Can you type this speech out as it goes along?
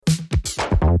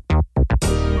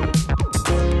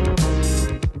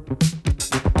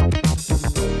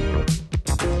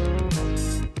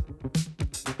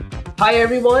Hi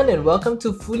everyone and welcome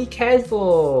to Fully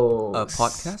Casual, A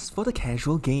podcast for the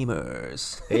casual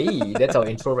gamers. Hey, that's our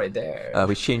intro right there.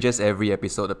 Which changes every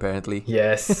episode apparently.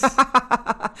 Yes.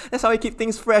 That's how we keep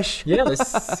things fresh.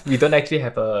 Yes. We don't actually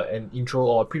have an intro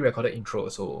or a pre-recorded intro,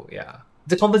 so yeah.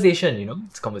 It's a conversation,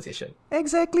 It's a conversation.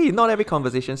 Exactly. Not every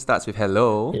conversation starts with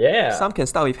hello. Yeah. Some can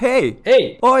start with hey.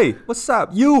 Hey. Oi, what's up?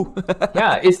 You.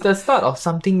 Yeah, it's the start of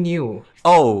something new.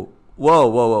 Oh.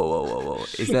 Whoa.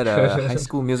 Is that a High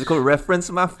School Musical reference,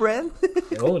 my friend?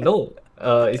 Oh, no.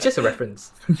 It's just a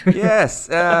reference. Yes.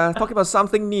 Talking about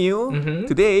something new.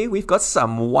 Today, we've got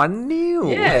someone new.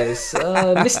 Yes.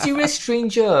 Mysterious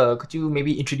stranger. Could you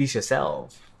maybe introduce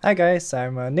yourself? Hi guys,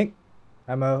 I'm Nick.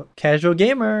 I'm a casual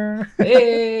gamer.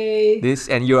 Hey.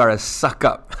 And you are a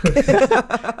suck-up.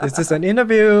 This is an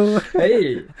interview.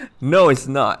 Hey. No, it's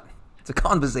not. It's a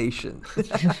conversation.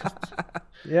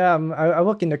 Yeah, I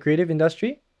work in the creative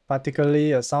industry,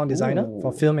 particularly a sound designer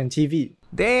for film and TV.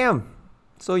 Damn.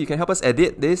 So you can help us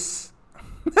edit this?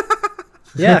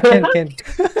 Yeah, can.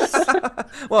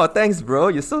 Well, thanks, bro.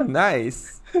 You're so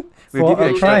nice. We'll For give you a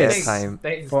extra price. next time.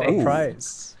 Thanks. For thanks. a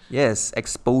prize. Yes,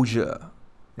 exposure.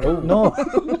 Oh. No.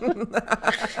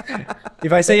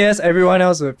 If I say yes, everyone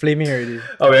else will play me already.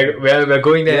 Oh, we're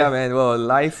going there. Yeah, man. Well,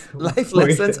 life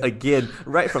lessons again,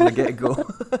 right from the get-go.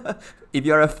 If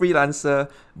you're a freelancer,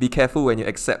 be careful when you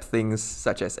accept things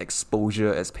such as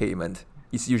exposure as payment.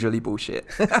 It's usually bullshit.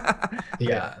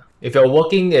 Yeah. If you're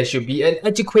working, there should be an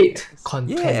adequate Yeah,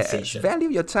 compensation. value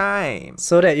your time.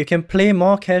 So that you can play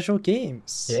more casual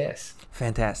games. Yes.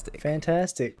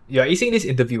 Fantastic. You're acing this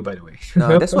interview, by the way.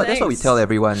 No, that's what we Thanks. tell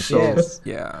everyone. So Yes.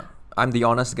 yeah, I'm the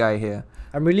honest guy here.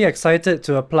 I'm really excited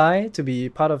to apply to be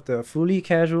part of the Fully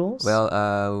Casuals. Well,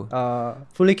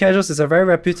 Fully Casuals is a very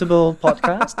reputable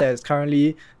podcast that is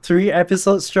currently 3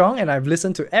 episodes strong, and I've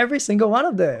listened to every single one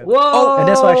of them. Whoa! And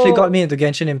that's what actually got me into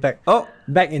Genshin Impact. oh,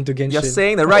 Back into Genshin. you're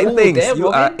saying the right Oh, things. damn, You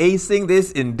are Robin. acing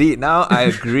this indeed. Now I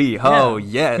agree. Oh,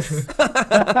 yes.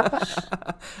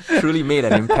 Truly made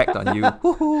an impact on you.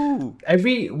 Woohoo.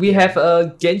 We have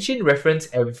a Genshin reference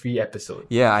every episode.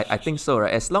 Yeah, I think so,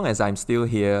 right? As long as I'm still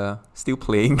here, still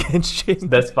playing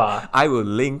Genshin, Thus far. I will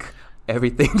link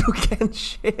everything to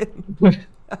Genshin.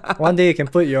 One day you can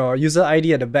put your user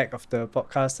ID at the back of the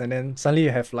podcast, and then suddenly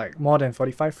you have like more than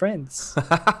 45 friends.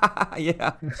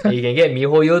 Yeah. You can get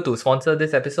MiHoYo to sponsor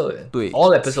this episode. 对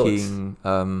All episodes. 请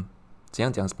怎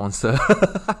样讲 sponsor?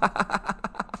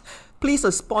 Please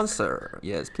a sponsor.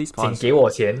 Yes, please 请 sponsor. 给我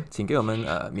钱。请给我们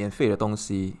免费的东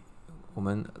西，我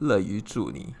们乐于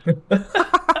助你。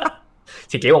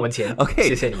请给我们钱。 Okay.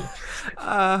 谢谢你。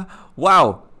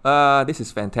 Wow. This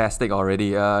is fantastic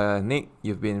already. Nick,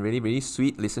 you've been really, really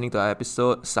sweet listening to our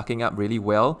episode, sucking up really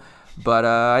well. But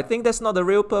I think that's not the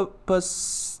real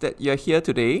purpose that you're here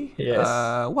today. Yes.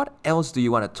 What else do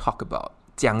you want to talk about?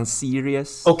 讲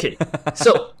serious? Okay,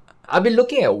 so I've been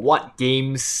looking at what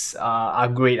games are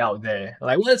great out there.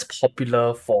 Like what's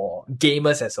popular for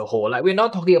gamers as a whole. Like we're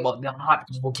not talking about the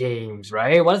hardcore games,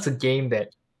 right? What is a game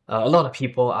that a lot of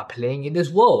people are playing in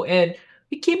this world? And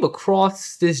we came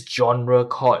across this genre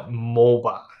called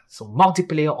MOBA. So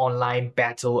multiplayer online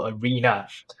battle arena,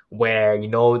 where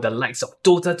the likes of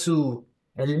DOTA 2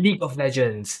 and League of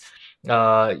Legends,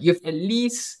 you've at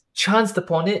least chanced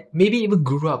upon it, maybe even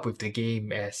grew up with the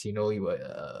game as you were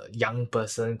a young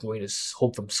person going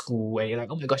home from school and you're like,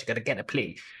 oh my gosh, I gotta get a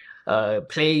play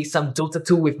some Dota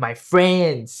 2 with my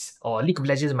friends or League of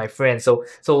Legends with my friends. So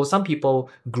some people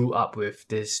grew up with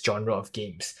this genre of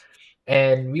games.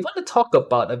 And we want to talk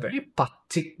about a very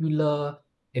particular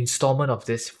installment of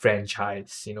this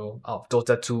franchise, of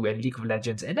Dota 2 and League of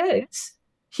Legends, and that is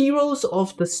Heroes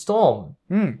of the Storm.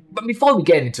 But before we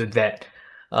get into that,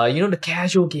 the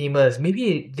casual gamers,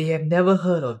 maybe they have never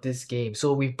heard of this game.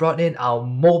 So we brought in our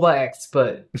MOBA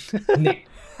expert, Nick,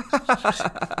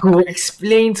 who will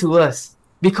explain to us,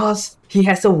 because he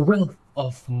has a wealth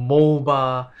of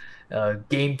MOBA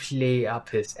gameplay up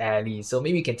his alley. So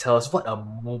maybe you can tell us what a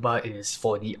MOBA is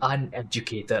for the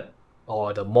uneducated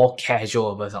or the more casual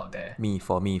of us out there.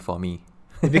 For me.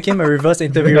 It became a reverse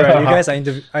interview, right? You guys are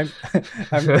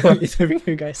I'm interviewing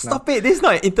you guys now. Stop it! This is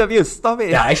not an interview. Stop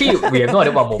it! Yeah, actually, we have no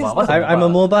idea about MOBA. What's I'm a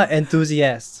MOBA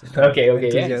enthusiast. Okay,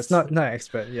 Enthusiast, yes. not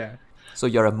expert. Yeah. So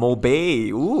you're a MOBA.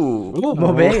 Ooh.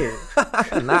 MOBA.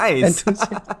 Nice.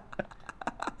 Enthusiast.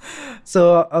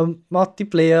 So a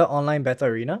multiplayer online battle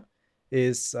arena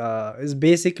is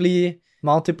basically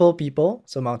multiple people,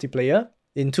 so multiplayer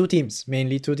in 2 teams,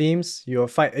 mainly 2 teams. You'll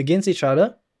fight against each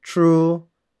other through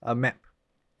a map,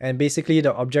 and basically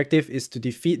the objective is to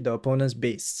defeat the opponent's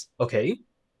base. Okay.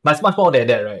 But it's much more than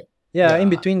that, right? Yeah, in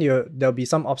Yeah. between there'll be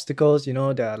some obstacles,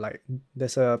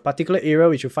 there's a particular area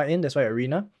which you fight in, that's why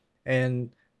arena. And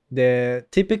there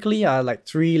typically are like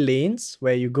 3 lanes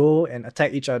where you go and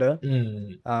attack each other.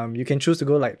 You can choose to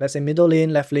go like, let's say, middle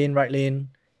lane, left lane, right lane.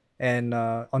 And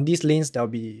on these lanes, there'll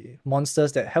be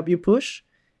monsters that help you push,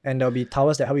 and there'll be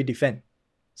towers that help you defend.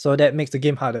 So that makes the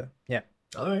game harder. Yeah.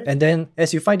 All right. And then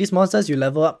as you fight these monsters, you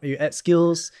level up, you add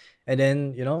skills, and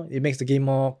then, it makes the game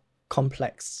more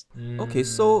complex. Okay,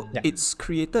 so Yeah. it's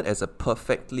created as a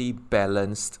perfectly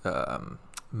balanced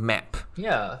map.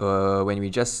 Yeah. When we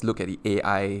just look at the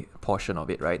AI portion of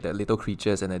it, right? The little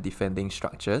creatures and the defending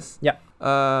structures. Yeah.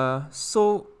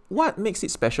 So what makes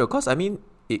it special? Because I mean,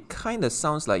 it kind of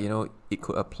sounds like, it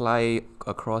could apply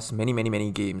across many, many,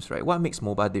 many games, right? What makes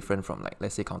MOBA different from, like,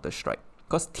 let's say, Counter-Strike?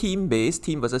 Because team-based,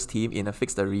 team versus team in a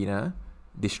fixed arena,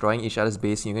 destroying each other's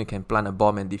base, you can plant a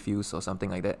bomb and defuse or something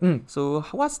like that. So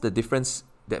what's the difference?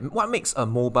 What makes a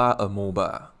MOBA a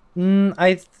MOBA?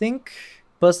 I think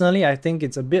personally,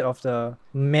 it's a bit of the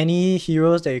many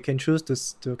heroes that you can choose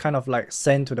to kind of like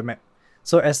send to the map.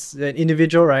 So as an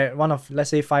individual, right, one of, let's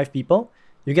say, 5 people,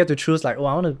 you get to choose like, I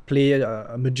want to play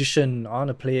a magician, I want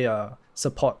to play a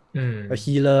support, a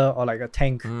healer, or like a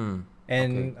tank.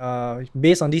 And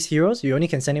based on these heroes, you only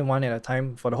can send in one at a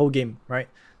time for the whole game, right?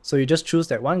 So you just choose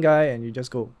that one guy and you just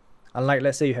go. Unlike,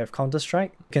 let's say, you have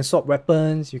Counter-Strike, you can swap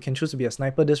weapons, you can choose to be a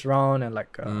sniper this round and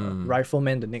like a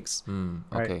rifleman the next.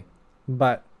 Right? Okay.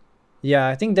 But yeah,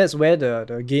 I think that's where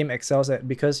the game excels at,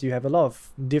 because you have a lot of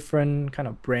different kind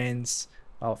of brands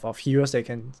of heroes that you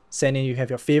can send in. You have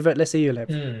your favorite, let's say you'll have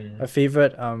a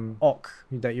favorite orc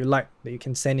that you like, that you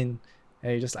can send in.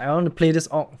 And you're just like, I want to play this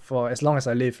orc for as long as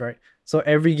I live, right? So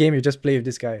every game you just play with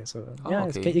this guy. So yeah,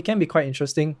 it can be quite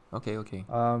interesting. Okay.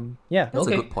 Yeah. That's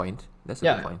Okay. a good point. That's a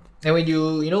good point. And when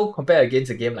you compare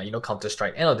against a game like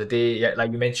Counter-Strike, end of the day, yeah,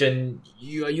 like you mentioned,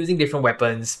 you are using different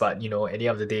weapons, but at the end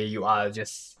of the day, you are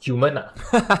just human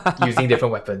using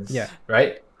different weapons. Yeah.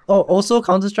 Right? Oh, also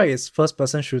Counter-Strike is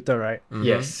first-person shooter, right?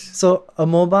 Yes. So a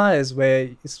MOBA is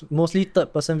where it's mostly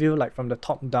third-person view, like from the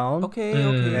top down. Okay.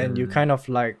 And you kind of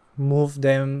like move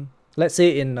them. Let's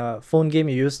say in a phone game,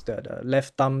 you use the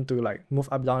left thumb to like move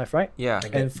up, down, left, right. Yeah.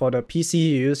 And for the PC,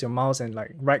 you use your mouse and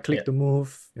like right click to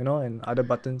move, and other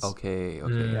buttons. Okay.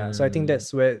 Yeah, so I think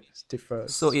that's where it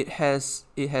differs. So it has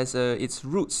its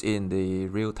roots in the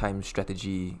real-time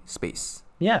strategy space.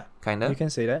 Yeah, Kinda. you can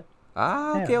say that.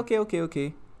 Okay, Yeah.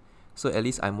 okay. So at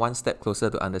least I'm one step closer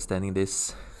to understanding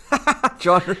this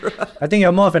genre. I think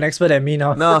you're more of an expert than me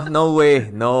now. No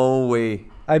way.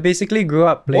 I basically grew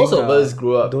up playing. Most of us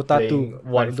grew up Dota playing 2,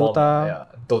 one like form. Dota. Yeah,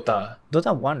 Dota.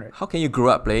 Dota 1, right? How can you grow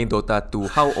up playing Dota 2?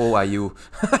 How old are you?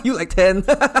 You like 10?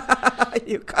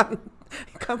 You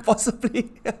can't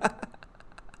possibly.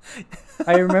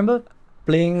 I remember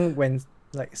playing when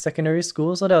like secondary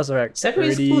school, so that was like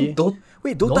Secondary already... school,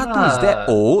 Wait, Dota 2 Dota. is that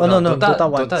old? Oh no, Dota-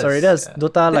 Dota 1. Dota Sorry, is- that's yeah.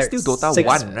 Dota That's like still Dota 6.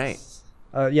 1, right?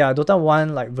 Yeah, Dota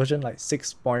 1 like version like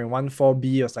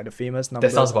 6.14b was like the famous number.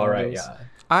 That sounds about of right. those. Yeah.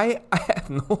 I have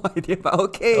no idea, but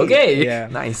okay. Okay. Yeah.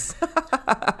 Nice.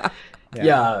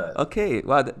 Yeah. Okay,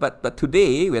 well, but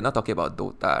today we're not talking about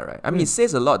Dota, right? I mean, it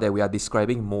says a lot that we are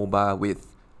describing MOBA with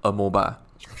a MOBA.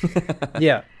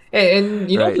 Yeah. And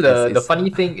Right, the it's- funny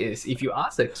thing is, if you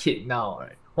ask a kid now,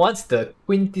 right, what's the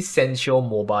quintessential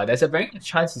MOBA? There's a very good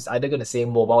chance he's either gonna say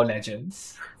Mobile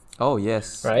Legends, Oh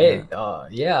yes, right?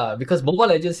 Yeah. Because Mobile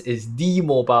Legends is the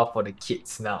MOBA for the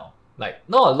kids now. Like,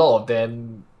 not a lot of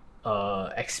them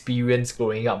experience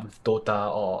growing up with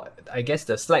Dota, or I guess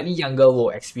the slightly younger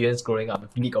will experience growing up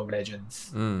with League of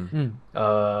Legends.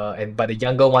 But the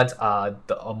younger ones are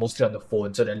mostly on the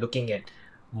phone, so they're looking at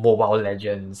Mobile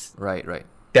Legends. Right.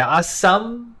 There are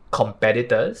some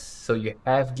competitors, so you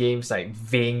have games like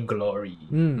Vainglory,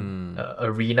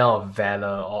 Arena of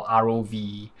Valor, or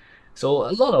ROV. So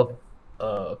a lot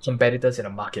of competitors in the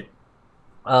market.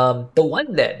 The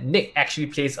one that Nick actually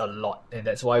plays a lot, and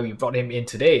that's why we brought him in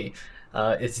today,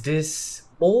 is this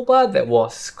MOBA that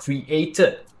was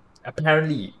created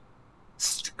apparently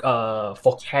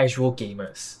for casual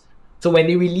gamers. So when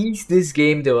they released this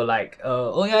game, they were like,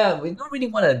 oh yeah, we don't really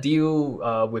want to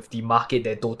deal with the market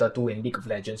that Dota 2 and League of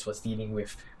Legends was dealing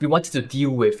with. We wanted to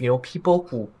deal with, people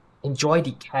who enjoy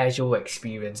the casual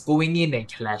experience, going in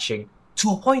and clashing.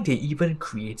 To a point, they even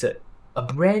created a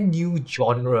brand new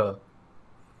genre.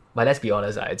 But let's be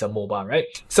honest, it's a MOBA, right?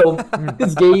 So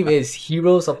this game is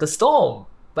Heroes of the Storm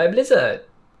by Blizzard.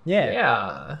 Yeah.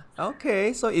 Yeah.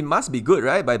 Okay, so it must be good,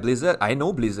 right? By Blizzard. I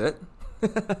know Blizzard.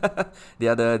 They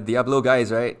are the Diablo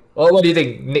guys, right? Oh, what do you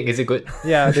think, Nick? Is it good?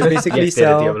 Yeah, they basically Yes, they're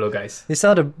the sell Diablo guys. they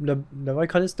sell the what you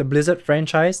call this, the Blizzard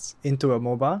franchise into a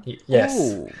MOBA. Yes.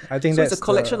 Oh, I think so that's it's a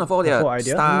collection the, of all the their whole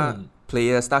idea. star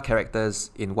players, star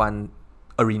characters in one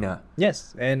arena.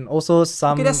 Yes, and also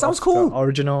some Okay, that sounds of cool. the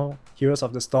original Heroes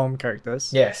of the Storm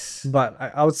characters. Yes. But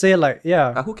I would say like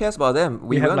Who cares about them?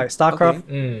 we have want- like StarCraft.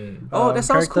 okay. Mm. Oh, that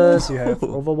sounds characters, cool. You have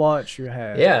Overwatch, you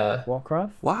have Yeah.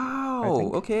 Warcraft. I Wow.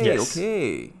 think. Okay. Yes.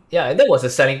 Okay. Yeah, and that was the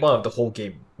selling point of the whole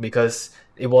game because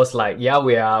it was like, yeah,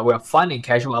 we are fun and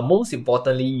casual, and most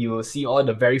importantly, you will see all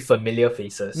the very familiar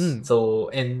faces. So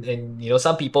and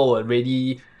some people will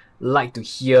really like to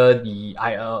hear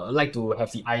like to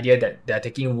have the idea that they're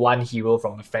taking one hero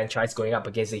from a franchise going up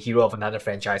against a hero of another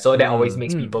franchise. So that always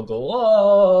makes people go,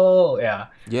 oh, yeah.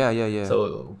 Yeah.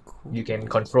 So you can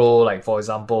control, like, for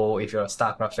example, if you're a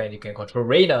StarCraft fan, you can control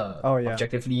Reyna. Oh, yeah.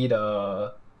 Objectively,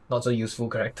 the not so useful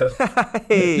character.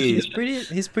 Hey,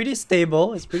 He's pretty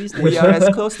stable. It's pretty stable. we are as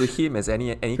close to him as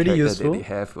any Pretty character useful. that they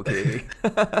have. Okay,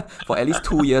 for at least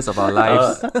 2 years of our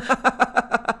lives.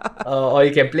 Or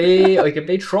you can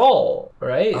play Troll,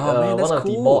 right? Oh, man, that's one of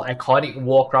the cool. more iconic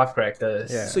Warcraft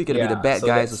characters. Yeah. So you can be the bad so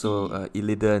guys that's also,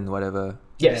 Illidan, whatever.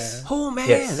 Yes. Oh man,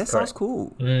 Yes, that sounds correct.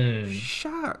 cool. Mm.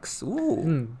 Shucks. Ooh.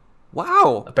 Mm.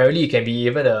 Wow. Apparently, you can be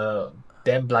even a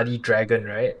damn bloody dragon,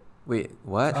 right? Wait,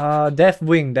 what?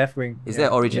 Deathwing. Is Yeah.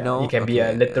 that original? You can be a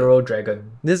Okay. literal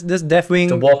dragon. This Deathwing.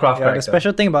 The Warcraft The character.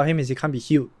 special thing about him is he can't be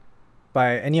healed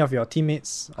by any of your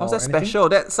teammates. How's or that anything. special?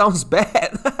 That sounds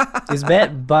bad. It's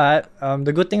bad, but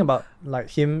the good thing about like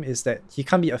him is that he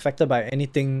can't be affected by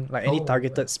anything, like any Oh,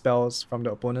 targeted spells from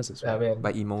the opponents as well. I mean,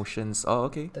 By emotions. Oh,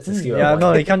 okay. that's a skill. Yeah, I no,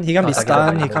 want. he can't be Not targeted by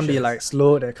stunned, he can't be emotions. like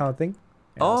slowed, that kind of thing.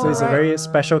 Yeah, so he's a very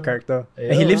special character.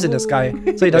 And he lives in the sky,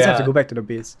 so he doesn't have to Yeah. go back to the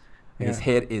base. His Yeah.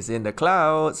 head is in the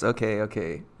clouds.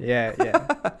 Okay. Yeah.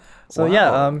 So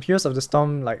Wow. Heroes of the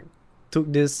Storm like took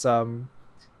this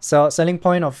selling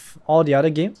point of all the other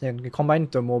games and combined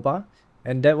it to a MOBA,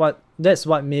 and that's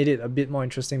what made it a bit more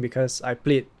interesting because I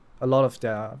played a lot of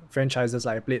their franchises.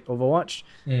 Like I played Overwatch,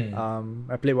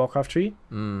 I played Warcraft 3.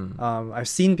 I've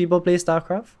seen people play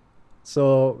StarCraft.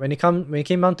 So when it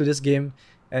came down to this game,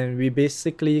 and we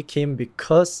basically came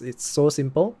because it's so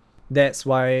simple. That's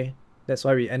why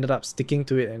we ended up sticking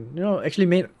to it, and actually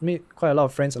made quite a lot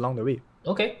of friends along the way.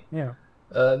 Okay. Yeah.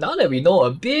 Now that we know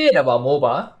a bit about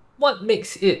MOBA, what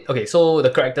makes it okay? So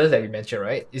the characters that we mentioned,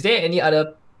 right? Is there any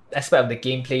other aspect of the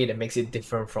gameplay that makes it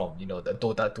different from the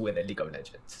Dota 2 and the League of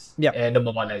Legends? Yep. And the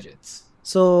Mobile Legends.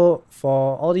 So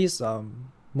for all these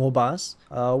MOBAs,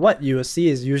 what you will see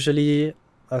is usually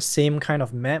a same kind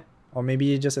of map, or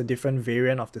maybe just a different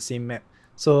variant of the same map.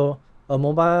 So a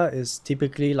MOBA is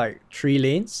typically like 3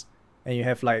 lanes, and you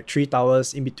have like 3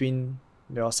 towers in between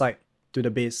your side to the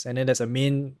base, and then there's a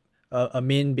main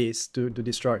base to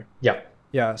destroy. Yeah.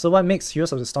 Yeah. So what makes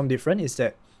Heroes of the Storm different is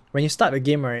that when you start a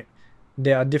game, right,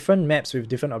 there are different maps with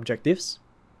different objectives,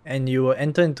 and you will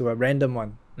enter into a random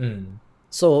one.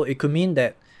 So it could mean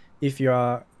that if you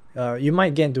are you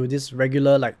might get into this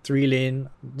regular like 3 lane,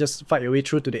 just fight your way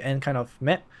through to the end kind of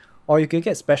map, or you can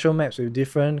get special maps with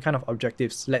different kind of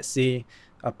objectives. Let's say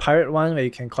a pirate one where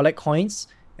you can collect coins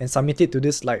and submit it to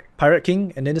this like pirate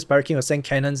king, and then this pirate king will send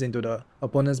cannons into the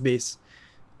opponent's base,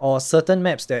 or certain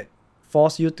maps that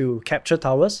force you to capture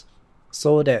towers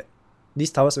so that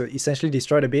these towers will essentially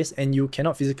destroy the base and you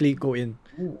cannot physically go in.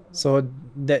 So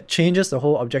that changes the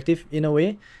whole objective in a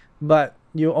way, but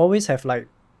you always have like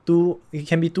it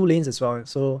can be 2 lanes as well.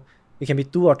 So it can be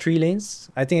 2 or 3 lanes.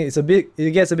 I think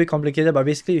it gets a bit complicated, but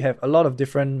basically you have a lot of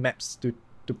different maps to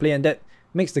play, and that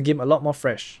makes the game a lot more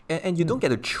fresh. And you don't get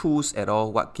to choose at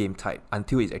all what game type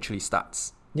until it actually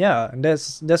starts. Yeah, and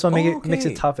that's what makes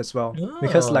Okay. it tough as well.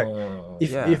 Because like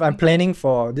if I'm planning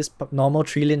for this normal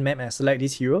 3 lane map and I select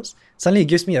these heroes, suddenly it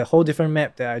gives me a whole different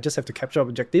map that I just have to capture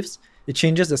objectives. It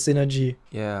changes the synergy.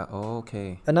 Yeah,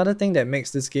 okay. Another thing that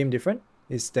makes this game different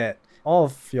is that all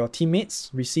of your teammates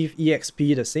receive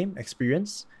EXP, the same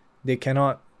experience. They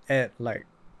cannot add like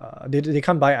they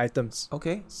can't buy items.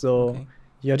 Okay. So Okay.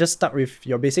 you're just stuck with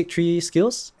your basic 3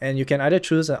 skills, and you can either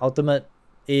choose an ultimate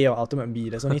A or ultimate B.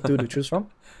 There's only 2 to choose from.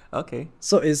 Okay.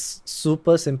 So it's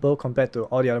super simple compared to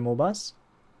all the other MOBAs.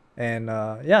 And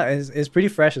it's pretty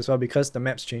fresh as well because the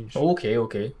maps change.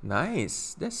 Okay.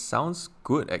 Nice. That sounds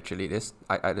good actually.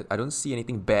 I don't see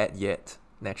anything bad yet,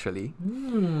 naturally.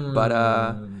 But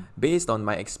based on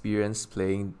my experience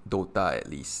playing Dota at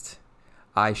least,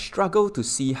 I struggle to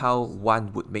see how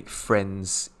one would make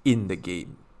friends in the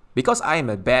game. Because I am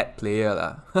a bad player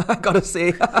lah. I gotta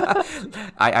say.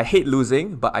 I hate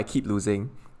losing, but I keep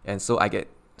losing. And so I get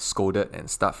scolded and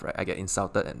stuff, right? I get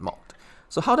insulted and mocked.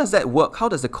 So how does that work? How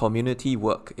does the community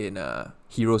work in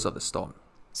Heroes of the Storm?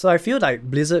 So I feel like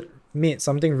Blizzard made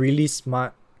something really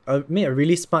smart, made a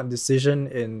really smart decision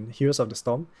in Heroes of the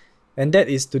Storm, and that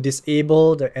is to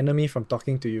disable the enemy from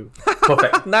talking to you.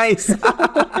 Perfect. Nice.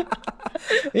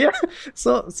 Yeah,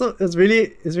 so it's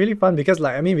really fun because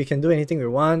like I mean we can do anything we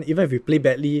want. Even if we play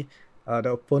badly,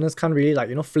 the opponents can't really like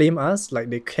flame us like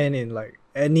they can in like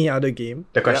any other game,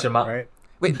 The question mark. right?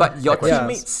 Wait, but your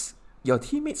Yeah.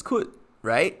 teammates could,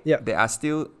 right? Yeah. There are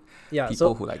still Yeah,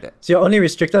 people so who like that. so you're only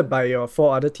restricted by your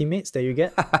 4 other teammates that you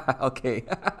get. Okay.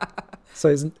 So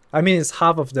it's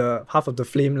half of the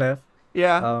flame left.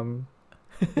 Yeah.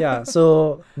 Yeah,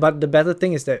 so but the better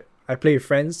thing is that I play with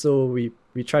friends, so we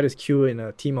try to queue in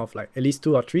a team of like at least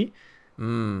 2 or 3.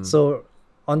 So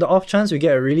on the off chance we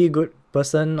get a really good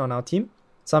person on our team,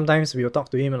 sometimes we'll talk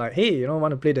to him like, hey,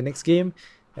 want to play the next game?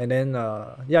 And then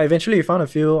eventually we found a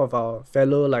few of our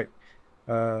fellow like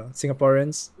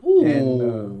Singaporeans. Ooh.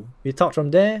 And we talked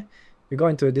from there. We got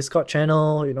into a Discord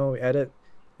channel, we added,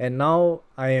 and now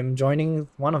I am joining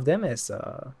one of them as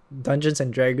Dungeons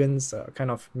and Dragons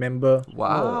kind of member.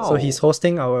 Wow. So he's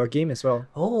hosting our game as well.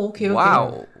 Oh, okay.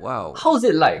 Wow. How's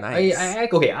it like? Nice.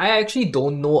 I actually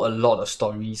don't know a lot of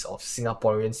stories of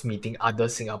Singaporeans meeting other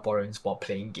Singaporeans while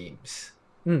playing games.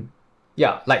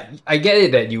 Yeah, like I get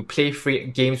it that you play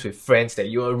games with friends that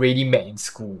you already met in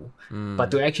school,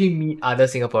 but to actually meet other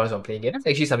Singaporeans while playing games, that's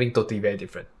actually something totally very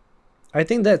different. I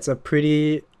think that's a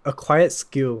pretty acquired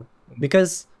skill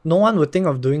because no one would think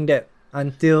of doing that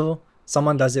until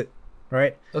someone does it,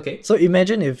 right? Okay. So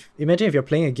imagine if you're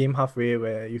playing a game halfway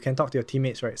where you can talk to your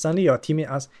teammates, right? Suddenly your teammate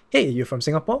asks, "Hey, you from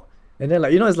Singapore?" And then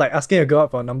like it's like asking a girl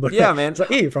out for a number. Yeah, right? man. It's like,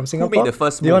 "Hey, you from Who Singapore? made the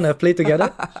first Do you want to move?" play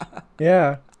together?"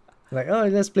 Yeah. Like, oh,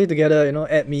 let's play together,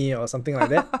 add me or something like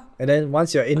that. And then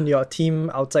once you're in your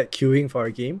team outside queuing for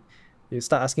a game, you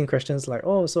start asking questions like,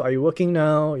 oh, so are you working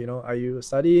now? Are you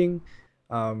studying?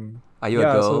 Are you a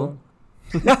girl?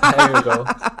 There you go.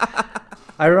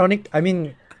 Ironic. I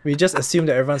mean, we just assume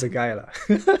that everyone's a guy.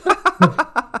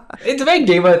 It's a very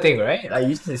gamer thing, right? Like you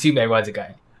just assume everyone's a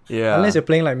guy. Yeah. Unless you're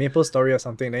playing like Maple Story or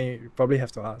something, then you probably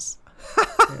have to ask.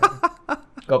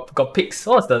 Got pics.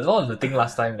 What was the thing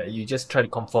last time that you just try to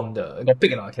confirm got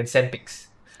pic or not? Can send pics.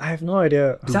 I have no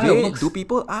idea. Do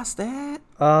people ask that?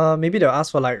 Maybe they'll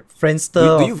ask for like Friendster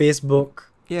Do or you-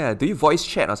 Facebook. Yeah. Do you voice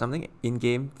chat or something in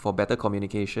game for better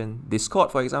communication?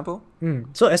 Discord, for example.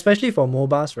 So especially for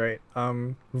MOBAs, right?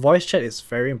 Voice chat is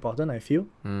very important, I feel.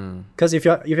 Because if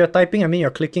you're typing, I mean, you're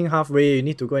clicking halfway. You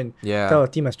need to go and Yeah. tell a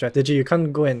team a strategy. You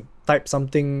can't go and type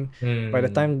something. By the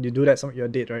time you do that, you're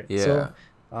dead, right? Yeah. So,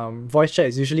 voice chat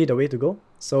is usually the way to go.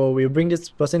 So we'll bring this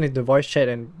person into voice chat,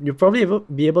 and you'll probably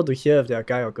be able to hear if they're a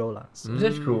guy or girl, lah. So,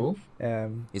 That's true.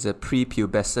 He's a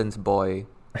prepubescent boy.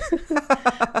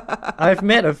 I've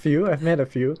met a few.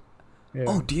 Yeah.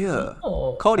 Oh dear.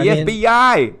 Oh. Call the I mean-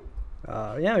 FBI.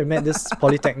 Yeah, we met this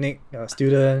polytechnic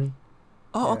student.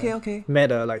 Oh, Yeah. okay.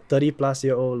 Met a like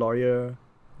 30-plus-year-old lawyer.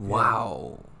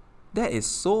 Wow. That is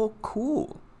so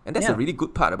cool. And that's a Yeah. really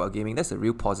good part about gaming. That's a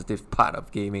real positive part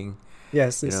of gaming.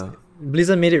 Yes, know.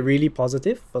 Blizzard made it really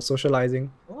positive for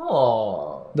socializing.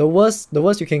 Oh. The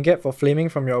worst you can get for flaming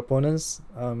from your opponents,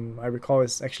 I recall,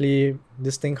 is actually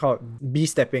this thing called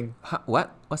B-stepping. Huh,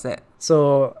 what? What's that?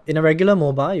 So in a regular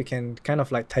MOBA, you can kind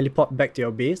of like teleport back to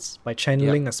your base by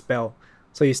channeling a spell.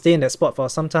 So you stay in that spot for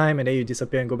some time and then you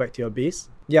disappear and go back to your base.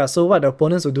 Yeah, so what the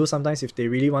opponents will do sometimes if they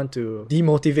really want to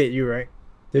demotivate you, right?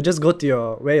 They'll just go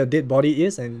to where your dead body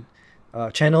is and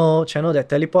channel that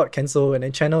teleport, cancel, and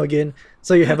then channel again.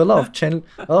 So you have a lot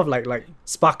of like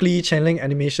sparkly channeling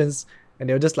animations, and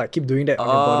they'll just like keep doing that on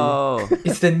your body. Oh.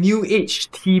 It's the new age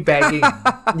teabagging.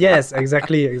 Yes,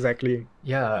 exactly.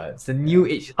 Yeah, it's the new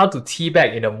age. How to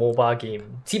teabag in a mobile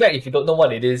game. Teabag, if you don't know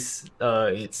what it is,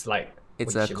 it's like...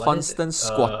 It's what a is it? constant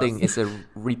squatting. It's a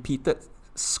repeated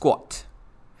squat.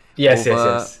 Yes.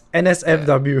 over-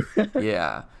 NSFW.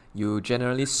 Yeah. You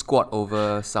generally squat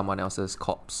over someone else's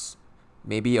corpse.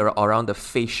 Maybe around the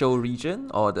facial region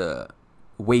or the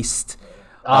waist.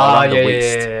 Around the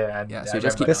waist. Yeah, so you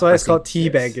just keep- That's why it's called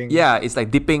pressing- teabagging. Yeah, it's like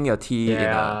dipping your tea in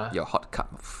Yeah. your hot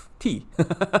cup of tea.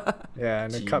 Yeah,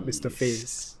 and the cup is the Jeez.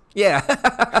 face. Yeah.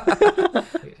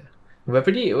 We're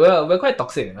quite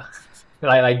toxic, huh?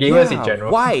 like gamers in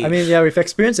general. Why? I mean, yeah, we've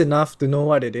experienced enough to know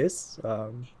what it is.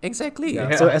 exactly. Yeah.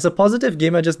 Yeah. So as a positive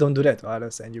gamer, just don't do that to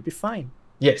others, and you'll be fine.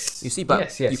 Yes. You see, but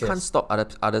yes, you can't stop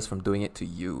others from doing it to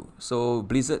you. So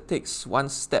Blizzard takes one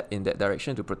step in that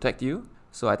direction to protect you.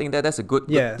 So I think that's a good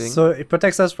Yeah, thing. so it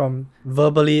protects us from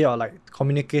verbally or like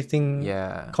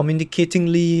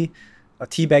communicatingly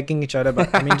teabagging each other.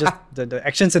 But I mean, just the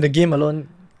actions in the game alone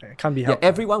can't be Yeah, helped.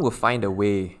 everyone will find a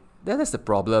way That's the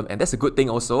problem, and that's a good thing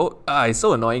also. It's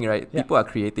so annoying, right? Yeah. People are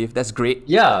creative. That's great.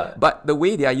 Yeah. But the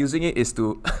way they are using it is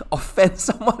to offend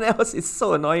someone else. It's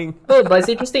so annoying. No, but it's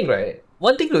interesting, right?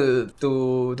 One thing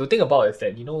to think about is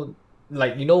that,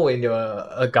 when you're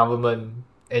a government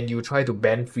and you try to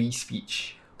ban free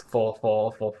speech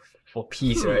for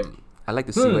peace, right? I like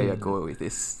to see where you're going with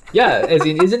this. Yeah, as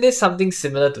in, isn't this something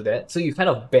similar to that? So you kind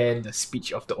of ban the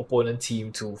speech of the opponent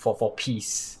team for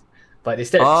peace, but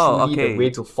is that truly okay. the way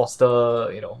to foster,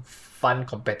 fun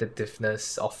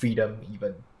competitiveness or freedom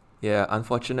even? Yeah,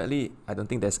 unfortunately, I don't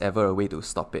think there's ever a way to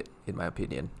stop it, in my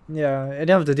opinion. Yeah, at the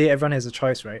end of the day, everyone has a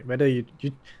choice, right? Whether you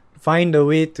find a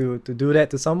way to do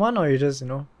that to someone, or you just,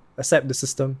 accept the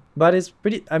system. But it's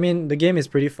the game is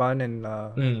pretty fun,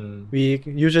 and we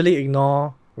usually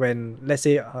ignore when, let's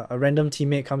say, a random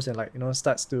teammate comes and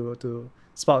starts to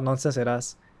spout nonsense at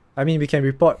us. I mean, we can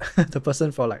report the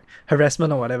person for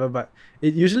harassment or whatever, but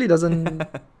it usually doesn't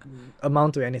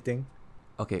amount to anything.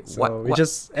 Okay, So we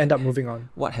just end up moving on.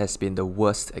 What has been the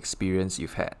worst experience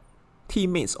you've had?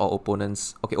 Teammates or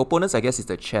opponents? Okay, opponents, I guess, is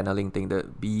the channeling thing, the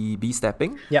B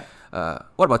stepping. Yeah.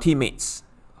 What about teammates?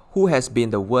 Who has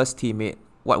been the worst teammate?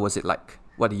 What was it like?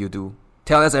 What did you do?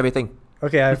 Tell us everything.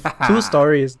 Okay, I have 2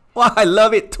 stories. Wow, I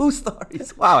love it. 2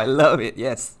 stories. Wow, I love it.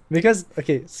 Yes. Because,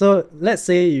 okay, so let's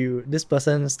say this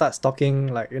person starts talking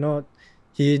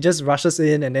he just rushes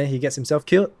in and then he gets himself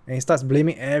killed and he starts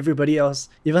blaming everybody else,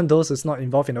 even those who's not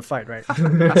involved in the fight, right?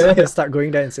 So he'll start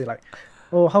going there and say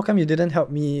oh, how come you didn't help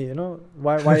me?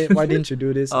 Why didn't you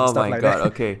do this? And Oh stuff my like God, that.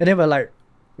 okay. And then we're like,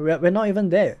 we're not even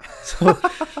there. So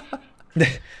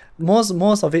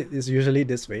most of it is usually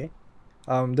this way.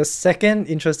 The second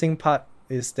interesting part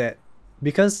is that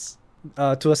because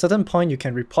to a certain point you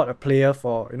can report a player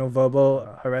for verbal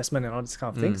harassment and all these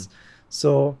kind of things.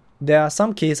 So there are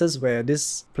some cases where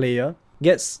this player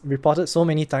gets reported so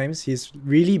many times he's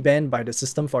really banned by the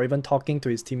system for even talking to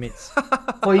his teammates.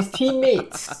 For his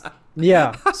teammates.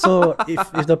 Yeah. So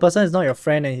if the person is not your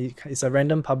friend and he's a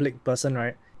random public person,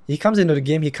 right? He comes into the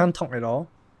game, he can't talk at all.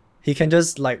 He can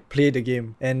just play the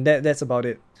game, and that's about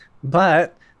it.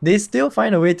 But they still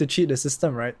find a way to cheat the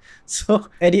system, right? So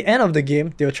at the end of the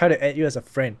game, they'll try to add you as a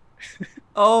friend.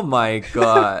 Oh my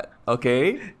God.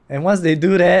 Okay. And once they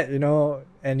do that,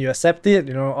 and you accept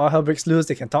it, all hell breaks loose,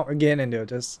 they can talk again and they'll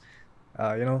just,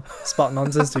 spout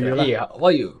nonsense to you. Hey,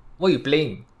 what you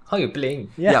playing? How you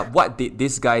playing? Yeah. What did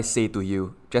this guy say to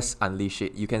you? Just unleash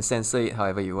it. You can censor it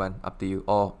however you want. Up to you.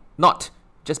 Or not.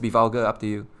 Just be vulgar. Up to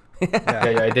you. Yeah,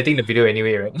 you're editing the video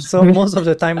anyway, right? So most of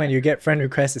the time when you get friend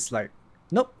requests, it's like,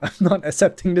 nope, I'm not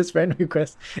accepting this friend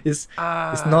request. It's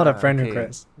not a friend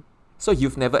request. So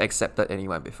you've never accepted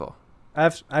anyone before?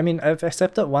 I've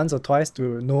accepted once or twice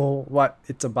to know what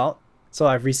it's about. So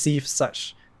I've received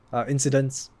such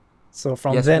incidents. So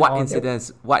from then what on,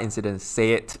 incidents? What incidents?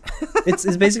 Say it. it's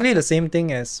basically the same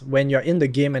thing as when you're in the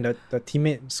game and the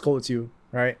teammate scolds you,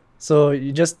 right? So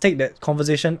you just take that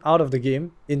conversation out of the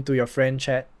game into your friend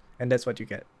chat, and that's what you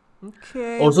get.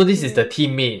 Okay. Also, this is the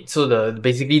teammate. So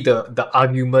basically the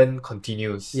argument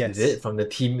continues. Yes. Is it from the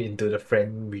team into the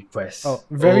friend request? Oh,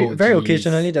 very geez.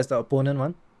 occasionally that's the opponent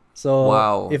one. So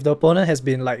Wow. if the opponent has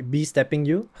been B-stepping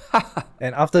you,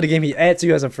 and after the game he adds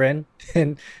you as a friend,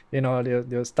 then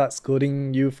they'll start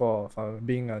scolding you for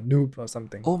being a noob or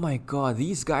something. Oh my God,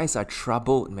 these guys are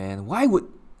troubled, man. Why would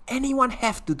anyone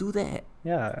have to do that?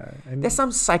 Yeah, I mean, There's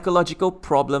some psychological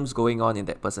problems going on in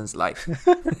that person's life.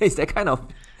 It's that kind of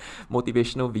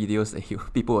motivational videos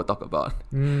that people will talk about.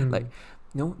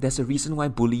 There's a reason why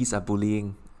bullies are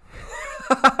bullying.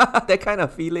 That kind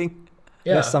of feeling.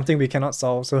 Yeah. that's something we cannot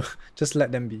solve. So just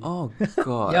let them be. Oh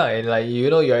God. Yeah, and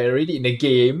you're already in the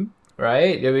game,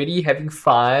 right? You're already having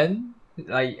fun.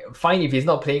 Fine if he's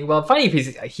not playing well. Fine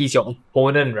if he's your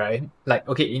opponent, right?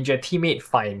 Okay, in your teammate,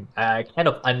 fine. I kind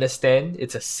of understand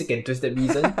it's a sick and twisted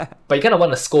reason, but you kind of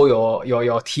want to scold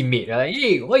your teammate. Like,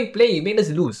 hey, why you playing? You made us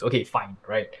lose. Okay, fine,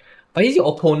 right? But he's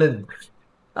your opponent.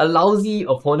 A lousy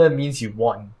opponent means you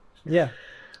won, Yeah.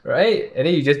 right? And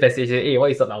then you just message, hey, why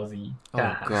is so lousy?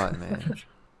 Oh God, man.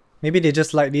 Maybe they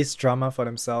just like this drama for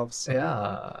themselves.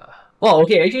 Yeah. Well,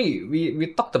 okay, actually,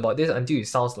 we talked about this until it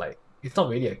sounds like it's not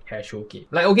really a casual game.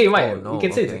 Okay, right, Oh, no, we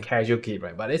can say it's a okay. casual game,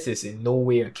 right? But this is in no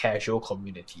way a casual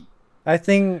community. I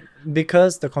think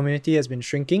because the community has been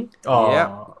shrinking,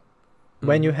 Yeah.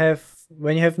 when you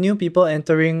have new people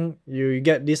entering, you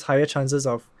get these higher chances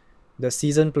of the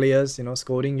seasoned players,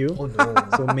 scolding you. Oh no.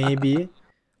 So maybe,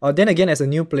 or then again, as a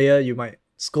new player, you might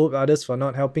scold others for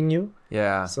not helping you.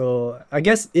 Yeah. So I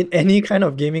guess in any kind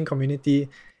of gaming community,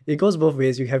 it goes both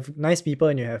ways. You have nice people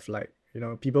and you have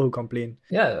people who complain.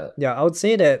 Yeah. Yeah, I would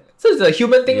say that. So it's a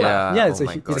human thing, lah. Yeah, oh it's a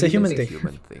my hu- God, it's a it human is thing.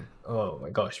 Human thing. Oh my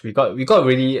gosh, we got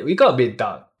a bit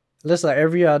dark. Just like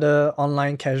every other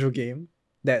online casual game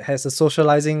that has a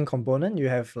socializing component, you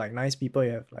have like nice people,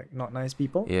 you have like not nice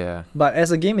people. Yeah. But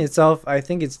as a game itself, I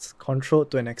think it's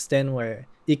controlled to an extent where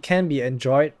it can be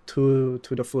enjoyed to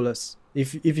the fullest.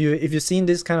 If you've seen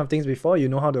these kind of things before, you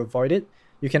know how to avoid it.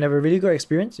 You can have a really good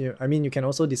experience. You can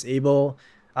also disable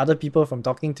other people from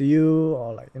talking to you,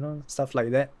 or like stuff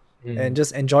like that, and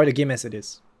just enjoy the game as it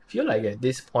is. I feel like at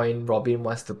this point, Robin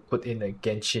wants to put in a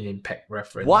Genshin Impact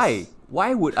reference. Why?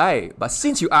 Why would I? But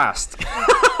since you asked,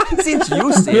 since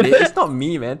you said it, it's not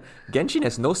me, man. Genshin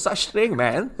has no such thing,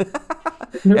 man.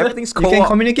 Everything's You co-op. can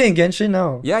communicate in Genshin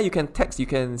now. Yeah, you can text, you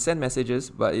can send messages,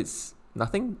 but it's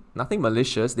nothing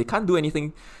malicious. They can't do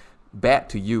anything bad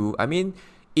to you. I mean,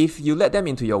 if you let them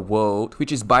into your world,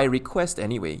 which is by request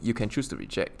anyway, you can choose to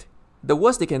reject. The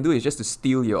worst they can do is just to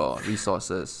steal your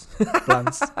resources.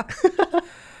 Plants.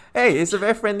 Hey, it's a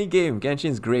very friendly game.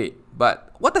 Genshin's great.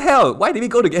 But what the hell? Why did we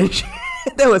go to Genshin?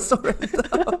 That was so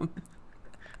random.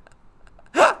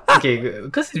 Okay,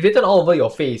 because it's written all over your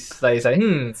face. Like it's like,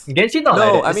 Genshin not like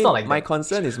No, that. I It's mean, not like my that.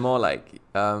 concern is more like,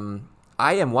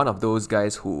 I am one of those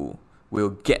guys who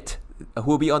will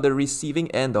be on the receiving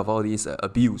end of all these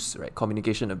abuse, right?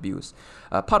 Communication abuse.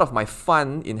 Part of my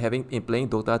fun in playing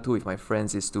Dota 2 with my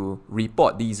friends is to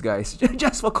report these guys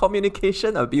just for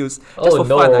communication abuse. Just Oh, for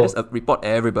fun, I no. just report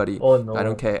everybody. Oh, no. I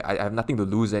don't care. I have nothing to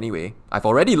lose anyway. I've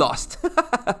already lost.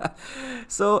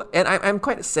 So, and I'm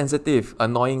quite sensitive,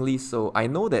 annoyingly so. I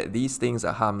know that these things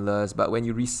are harmless, but when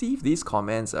you receive these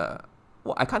comments,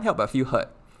 I can't help but feel hurt.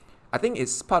 I think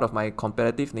it's part of my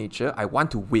competitive nature. I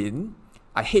want to win.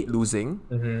 I hate losing,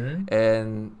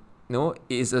 and it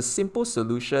is a simple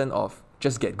solution of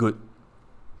just get good.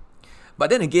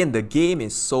 But then again, the game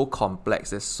is so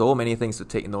complex. There's so many things to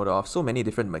take note of, so many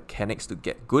different mechanics to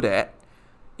get good at.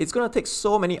 It's gonna take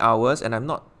so many hours, and I'm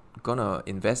not gonna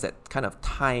invest that kind of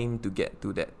time to get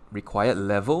to that required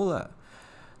level.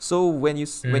 So when you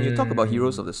talk about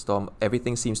Heroes of the Storm,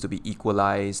 everything seems to be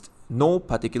equalized. No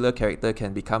particular character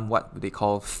can become what they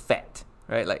call fat.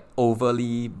 Right, like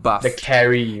overly buff. The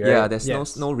carry, right? Yeah, there's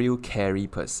Yes. no real carry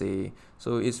per se.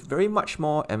 So it's very much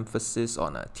more emphasis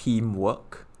on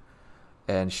teamwork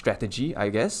and strategy, I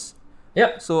guess.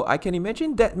 Yeah. So I can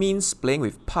imagine that means playing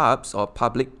with pubs or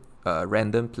public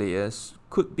random players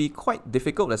could be quite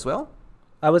difficult as well.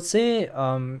 I would say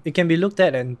it can be looked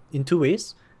at in two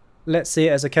ways. Let's say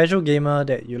as a casual gamer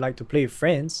that you like to play with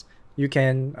friends, you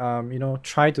can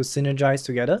try to synergize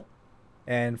together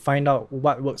and find out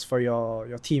what works for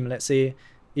your team. Let's say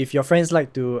if your friends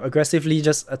like to aggressively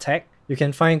just attack, you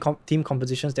can find team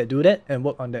compositions that do that and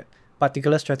work on that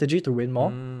particular strategy to win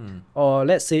more. Or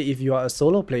let's say if you are a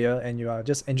solo player and you are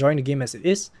just enjoying the game as it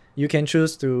is, you can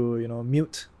choose to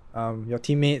mute your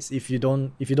teammates if you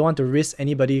don't want to risk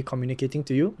anybody communicating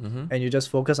to you, and you just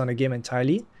focus on the game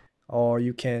entirely. Or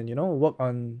you can work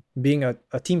on being a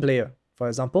team player, for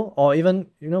example, or even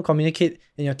communicate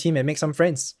in your team and make some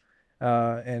friends.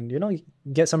 And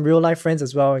get some real life friends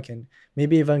as well. I can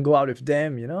maybe even go out with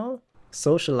them,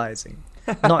 socializing.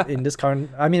 Not in this current,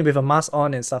 with a mask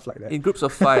on and stuff like that. In groups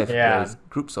of 5, Yeah. guys.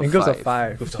 Groups of In groups of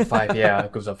 5. Groups of 5, yeah,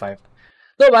 groups of 5.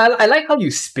 No, but I like how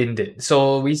you spinned it.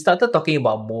 So we started talking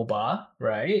about MOBA,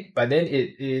 right? But then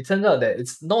it turns out that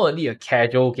it's not only a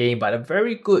casual game, but a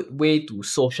very good way to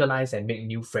socialize and make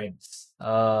new friends.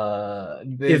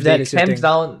 If that is your thing.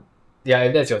 down, yeah,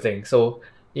 if that's your thing. So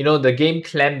the game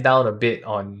clamped down a bit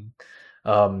on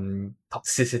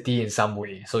toxicity in some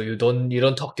way. So you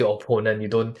don't talk to your opponent, you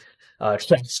don't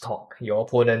trash talk your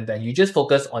opponent, and you just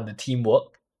focus on the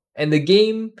teamwork. And the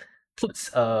game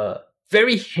puts a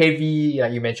very heavy,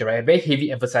 like you mentioned, right? Very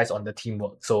heavy emphasis on the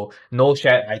teamwork. So no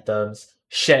shared items,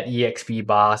 shared EXP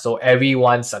bar. So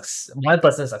one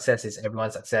person's success is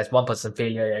everyone's success. One person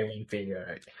failure, everyone failure,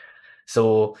 right?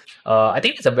 So I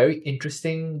think it's a very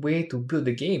interesting way to build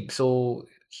the game. So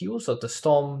Heroes of the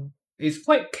Storm is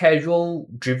quite casual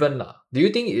driven lah. Do you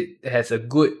think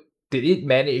did it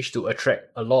manage to attract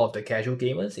a lot of the casual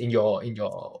gamers in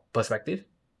your perspective?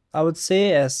 I would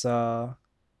say as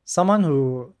someone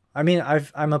who, I'm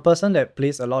a person that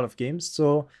plays a lot of games,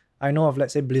 so I know of,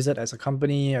 let's say, Blizzard as a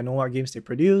company. I know what games they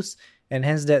produce, and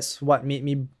hence that's what made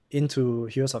me into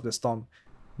Heroes of the Storm.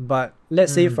 But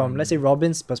let's say from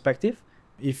Robin's perspective,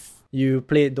 if you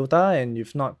played Dota and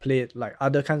you've not played like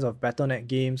other kinds of Battle.net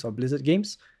games or Blizzard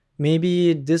games,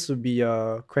 maybe this would be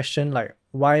a question like,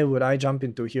 why would I jump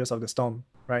into Heroes of the Storm,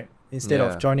 right? Instead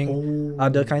of joining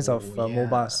other kinds of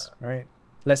MOBAs, right?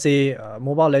 Let's say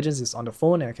Mobile Legends is on the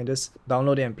phone and I can just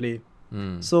download it and play.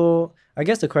 So I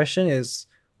guess the question is,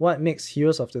 what makes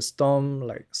Heroes of the Storm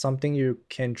like something you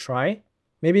can try?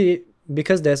 Maybe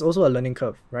because there's also a learning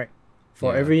curve, right?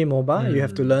 For Yeah. every MOBA, you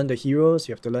have to learn the heroes,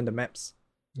 you have to learn the maps.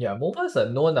 Yeah, MOBAs are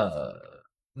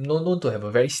known to have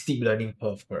a very steep learning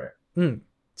curve, correct?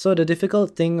 So the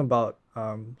difficult thing about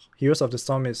Heroes of the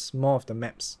Storm is more of the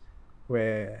maps,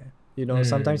 where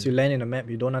sometimes you land in a map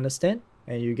you don't understand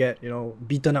and you get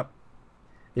beaten up.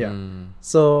 Yeah.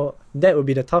 So that would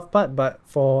be the tough part, but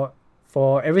for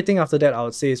everything after that, I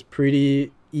would say it's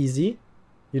pretty easy.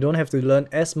 You don't have to learn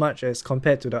as much as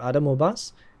compared to the other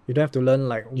MOBAs. You don't have to learn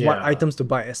like what Yeah. items to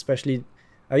buy, especially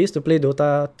I used to play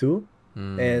Dota 2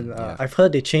 and yeah. I've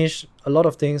heard they changed a lot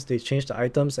of things. They changed the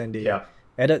items and they Yeah.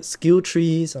 added skill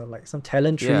trees or like some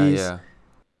talent Yeah, trees, yeah.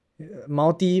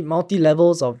 multi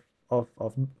levels of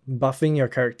buffing your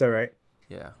character, right?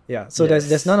 Yeah. Yeah, so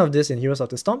there's none of this in Heroes of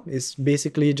the Storm. It's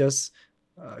basically just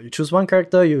you choose one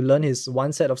character, you learn his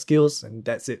one set of skills, and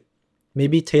that's it.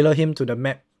 Maybe tailor him to the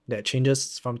map that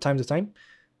changes from time to time,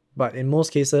 but in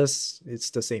most cases, it's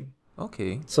the same.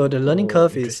 Okay. So the learning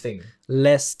curve is Interesting.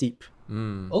 less steep.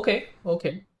 Okay.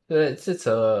 So it's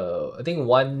I think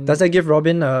one. Does that give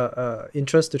Robin a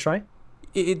interest to try?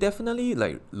 It definitely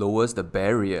like lowers the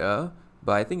barrier,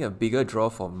 but I think a bigger draw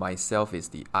for myself is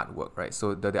the artwork, right?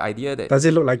 So the idea that Does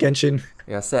it look like Genshin?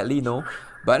 yeah, sadly no.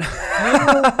 But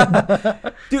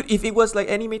dude, if it was like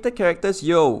animated characters,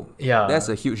 Yeah. that's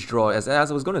a huge draw. As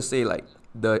I was gonna say, like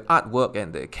the artwork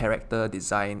and the character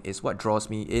design is what draws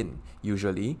me in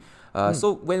usually.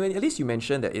 So when at least you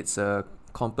mentioned that it's a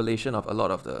compilation of a lot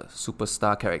of the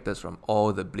superstar characters from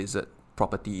all the Blizzard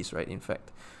properties, right? In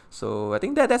fact, so I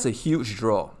think that's a huge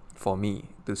draw for me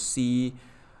to see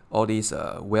all these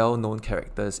well-known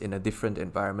characters in a different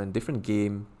environment, different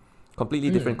game, completely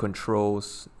different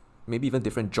controls, maybe even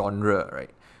different genre,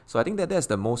 right? So I think that's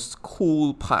the most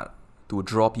cool part to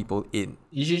draw people in.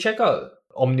 You should check out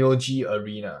Omnioji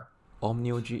Arena.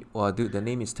 Omnioji, wow, dude, the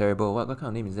name is terrible. What kind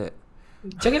of name is that?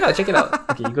 Check it out.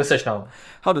 Okay, you go search now.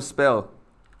 How to spell?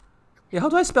 Yeah, how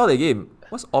do I spell the game?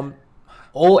 What's ON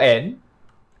O-N?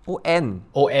 ON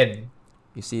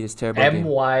You see, it's terrible game.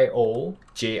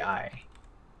 MYOJI.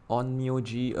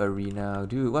 Onmyoji Arena.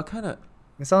 Dude, what kind of...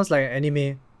 It sounds like an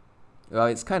anime. Well,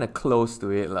 it's kind of close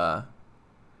to it, lah.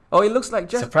 Oh, it looks like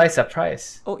just...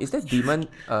 Surprise. Oh, is that Demon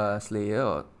Slayer?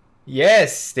 Or...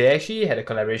 Yes, they actually had a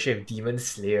collaboration with Demon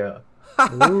Slayer.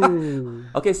 Ooh.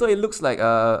 Okay, so it looks like...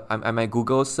 I'm at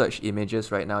Google search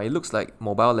images right now. It looks like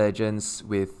Mobile Legends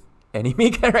with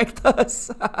anime characters.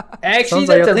 Actually, Sounds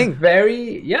like that's your a thing.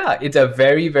 it's a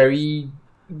very, very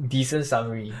decent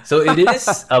summary. So it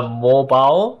is a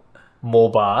mobile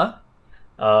MOBA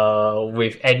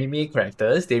with anime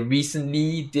characters. They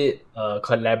recently did a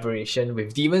collaboration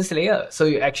with Demon Slayer. So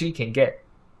you actually can get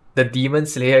the Demon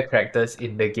Slayer characters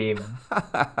in the game.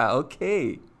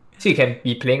 Okay. So you can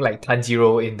be playing like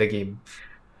Tanjiro in the game.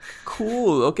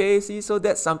 Cool. Okay, see, so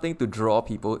that's something to draw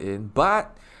people in.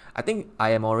 But I think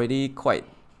I am already quite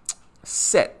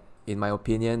set in my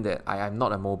opinion that I am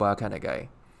not a MOBA kind of guy.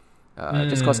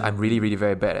 Just because I'm really, really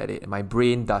very bad at it. My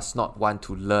brain does not want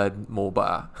to learn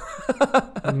MOBA.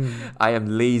 I am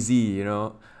lazy,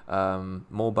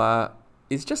 MOBA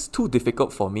is just too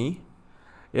difficult for me.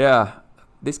 Yeah,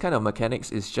 this kind of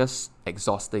mechanics is just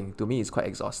exhausting. To me, it's quite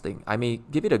exhausting. I may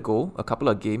give it a go, a couple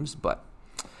of games, but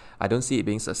I don't see it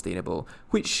being sustainable.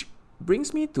 Which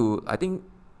brings me to, I think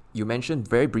you mentioned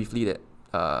very briefly that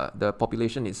the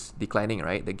population is declining,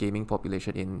 right? The gaming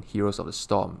population in Heroes of the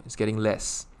Storm is getting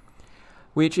less,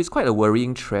 which is quite a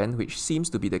worrying trend, which seems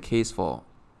to be the case for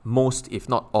most, if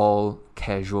not all,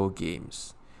 casual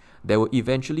games. There will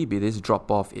eventually be this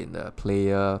drop-off in the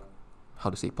player,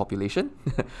 population?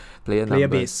 player numbers.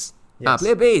 base. Yes.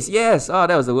 Player base, yes! Oh,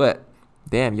 that was the word.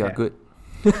 Damn, you're good.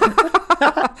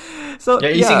 So,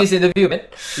 You're easing this interview, man.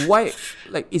 why,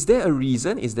 is there a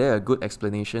reason? Is there a good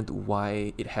explanation to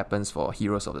why it happens for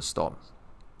Heroes of the Storm?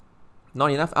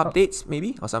 Not enough updates,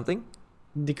 maybe, or something?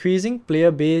 Decreasing player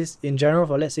base in general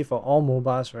for, let's say, for all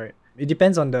MOBAs, right? It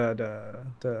depends on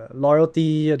the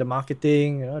loyalty, the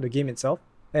marketing, the game itself.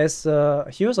 As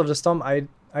Heroes of the Storm, I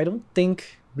don't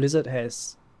think Blizzard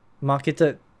has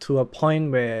marketed to a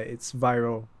point where it's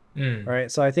viral,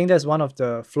 right? So I think that's one of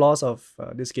the flaws of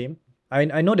this game.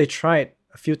 I know they tried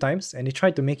a few times and they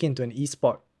tried to make it into an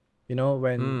esport.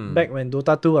 Back when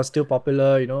Dota 2 was still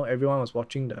popular, everyone was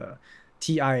watching the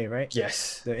TI, right?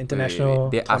 Yes. The international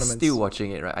They are tournaments. still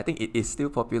watching it, right? I think it is still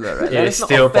popular, right? It Let is us not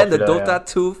still offend the popular, Dota yeah.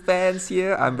 2 fans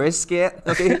here. I'm very scared.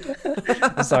 Okay.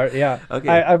 Sorry, yeah. Okay.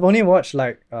 I've only watched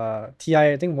like TI,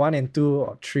 I think 1 and 2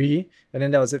 or 3, and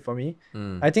then that was it for me.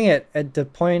 I think at the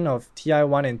point of TI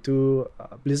 1 and 2,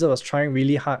 Blizzard was trying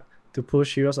really hard to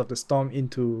push Heroes of the Storm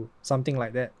into something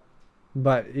like that.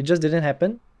 But it just didn't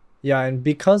happen. Yeah, and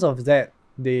because of that,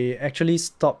 they actually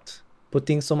stopped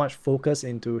putting so much focus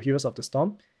into Heroes of the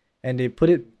Storm, and they put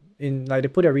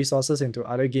their resources into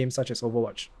other games such as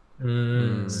Overwatch.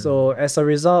 So as a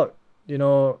result,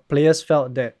 players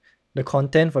felt that the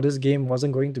content for this game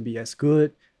wasn't going to be as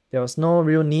good. There was no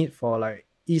real need for like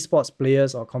esports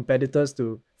players or competitors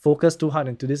to focus too hard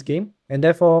into this game, and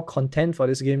therefore content for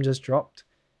this game just dropped.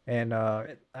 And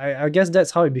I guess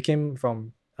that's how it became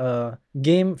from a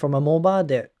MOBA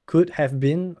that could have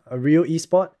been a real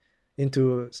esport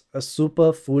into a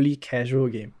super fully casual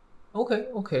game.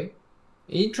 Okay.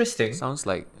 Interesting. Sounds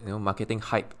like marketing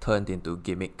hype turned into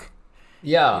gimmick.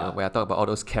 Yeah. When I talk about all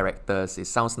those characters, it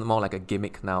sounds more like a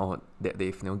gimmick now that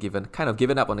they've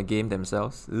given up on the game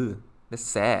themselves. Ugh, that's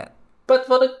sad. But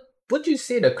would you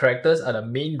say the characters are the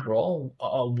main draw?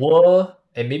 Were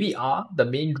and maybe are the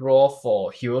main draw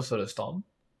for Heroes of the Storm?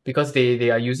 Because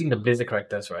they are using the Blizzard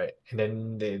characters, right? And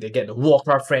then they get the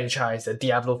Warcraft franchise, the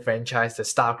Diablo franchise, the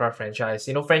StarCraft franchise.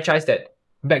 Franchise that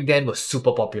back then was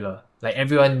super popular. Like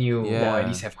everyone knew, or at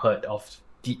least have heard of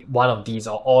one of these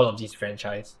or all of these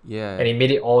franchise. Yeah. And it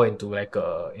made it all into a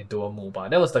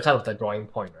MOBA. That was the kind of the drawing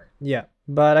point, right? Yeah,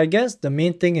 but I guess the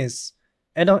main thing is,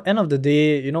 end of the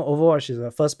day, Overwatch is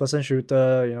a first-person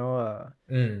shooter.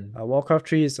 Warcraft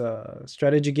 3 is a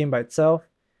strategy game by itself.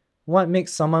 What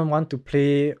makes someone want to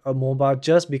play a MOBA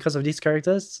just because of these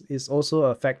characters is also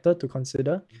a factor to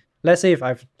consider. Let's say if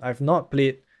I've not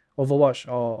played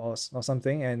Overwatch or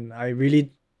something, and I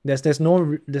really there's no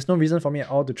reason for me at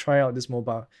all to try out this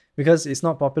MOBA because it's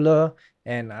not popular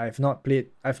and I've not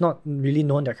really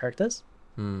known their characters.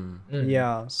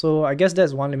 Yeah, so I guess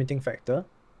that's one limiting factor.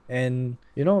 And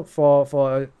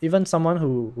for even someone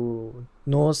who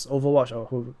knows Overwatch or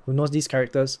who knows these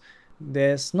characters,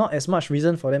 there's not as much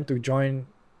reason for them to join.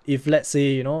 If let's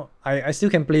say I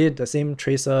still can play the same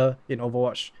Tracer in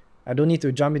Overwatch, I don't need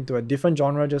to jump into a different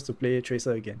genre just to play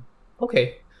Tracer again.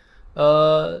 Okay.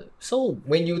 So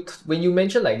when you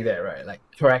mention like that, right? Like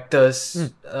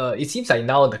characters, it seems like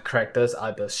now the characters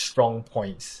are the strong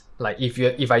points. Like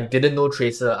if I didn't know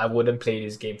Tracer, I wouldn't play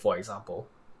this game, for example.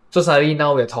 So suddenly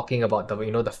now we're talking about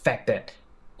the fact that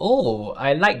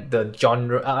I like the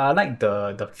genre, I like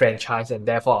the franchise, and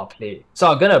therefore I'll play it.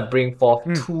 So I'm gonna bring forth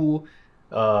two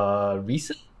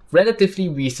relatively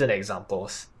recent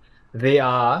examples. They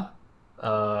are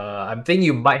I think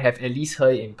you might have at least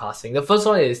heard in passing. The first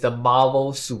one is the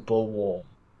Marvel Super War,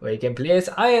 where you can play as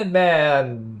Iron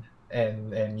Man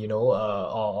and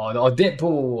or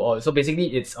Deadpool. So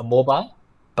basically it's a MOBA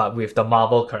but with the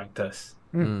Marvel characters.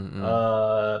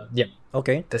 Yeah.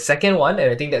 Okay. The second one,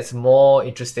 and I think that's more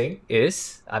interesting,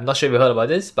 is I'm not sure if you heard about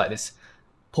this, but it's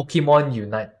Pokemon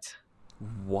Unite.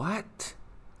 What?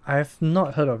 I've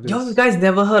not heard of this. You guys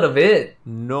never heard of it?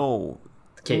 No.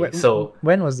 Okay, so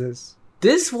when was this?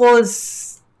 this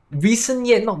was recent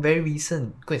yet not very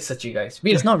recent. Go and search it, guys.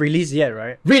 It's not released yet,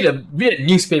 right? Read a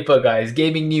newspaper, guys.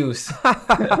 Gaming news.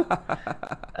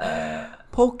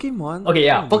 Pokemon? Okay,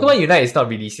 yeah. Pokemon Unite is not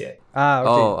released yet. Okay.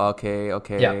 Oh,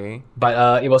 okay. Yeah.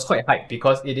 But it was quite hyped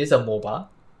because it is a MOBA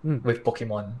with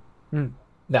Pokemon.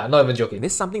 Nah, not even joking.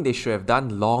 This is something they should have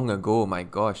done long ago, my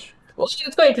gosh. Well,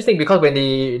 it's quite interesting because when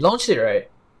they launched it, right,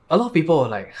 a lot of people were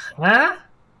like, huh?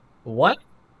 What?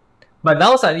 But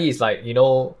now suddenly it's like,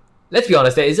 let's be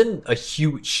honest, there isn't a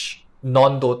huge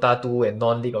non-Dota 2 and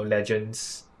non-League of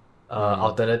Legends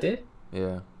alternative.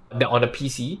 Yeah. On the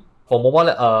PC. For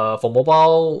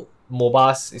mobile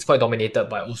MOBAs, it's quite dominated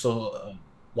by also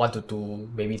 1 to 2,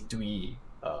 maybe 3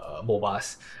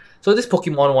 MOBAs. So this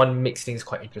Pokemon one makes things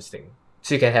quite interesting.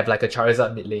 So you can have like a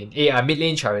Charizard mid lane. Mid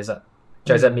lane Charizard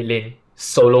mid lane.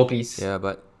 Solo, please. Yeah,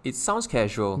 but it sounds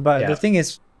casual. But the thing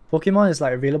is, Pokemon is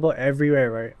like available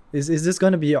everywhere, right? Is this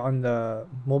going to be on the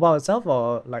mobile itself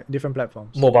or like different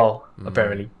platforms? Mobile,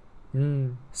 apparently.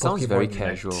 Sounds Pokemon very Unite.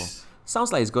 casual.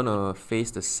 Sounds like it's gonna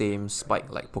face the same spike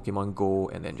like Pokemon Go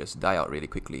and then just die out really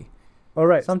quickly.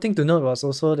 Alright, something to note was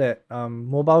also that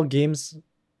mobile games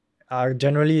are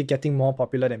generally getting more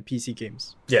popular than PC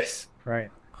games. Yes. Right.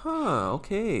 Huh,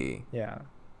 okay. Yeah.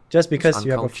 Just because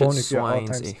you have a phone with you at all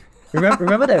Uncultured times. swines,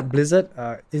 Remember that Blizzard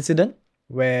incident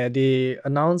where they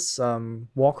announced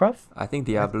Warcraft? I think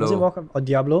Was it Diablo. Warcraft or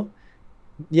Diablo?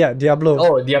 Yeah, Diablo.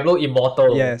 Oh, Diablo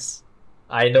Immortal. Yes.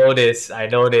 I know this.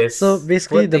 So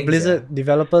basically, Poor the things, Blizzard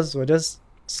developers were just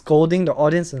scolding the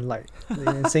audience and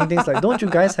saying things like, "Don't you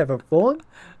guys have a phone?"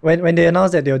 When they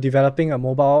announced that they were developing a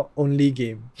mobile only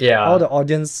game, Yeah. all the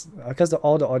audience, because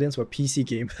all the audience were PC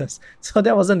gamers, so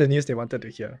that wasn't the news they wanted to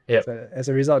hear. Yep. So as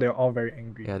a result, they were all very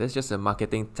angry. Yeah, that's just a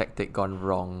marketing tactic gone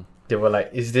wrong. They were like,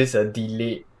 "Is this a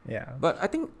delayed?" Yeah. But I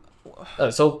think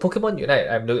So Pokemon Unite,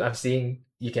 I'm seeing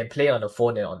you can play on the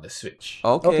phone and on the Switch.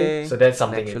 okay. So that's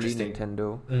something naturally interesting.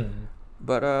 Nintendo. Mm.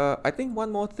 But I think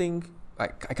one more thing, I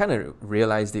kind of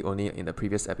realized it only in the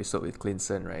previous episode with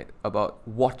Clinton, right? About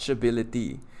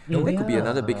watchability. Oh, That could be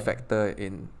another big yeah. factor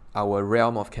in our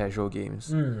realm of casual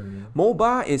games. Mm.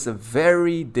 MOBA is a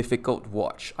very difficult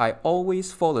watch. I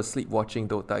always fall asleep watching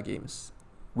Dota games.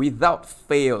 Without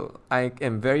fail, I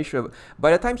am very sure.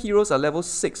 By the time heroes are level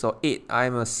 6 or 8,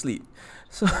 I'm asleep.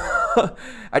 So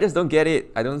I just don't get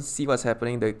it. I don't see what's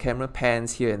happening. The camera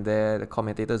pans here and there. The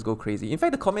commentators go crazy. In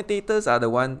fact, the commentators are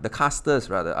the casters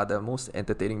rather, are the most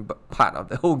entertaining part of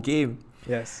the whole game.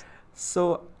 Yes.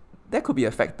 So that could be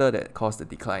a factor that caused the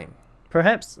decline.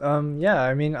 Perhaps. Yeah.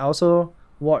 I mean, I also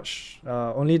watched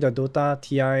only the Dota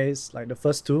TIs, like the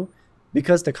first two,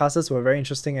 because the casters were very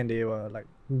interesting and they were like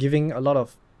giving a lot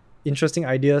of interesting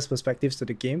ideas, perspectives to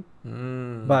the game.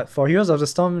 But for Heroes of the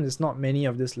Storm, there's not many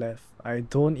of this left. I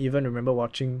don't even remember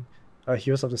watching a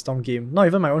Heroes of the Storm game. Not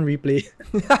even my own replay.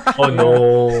 Oh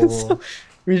no. So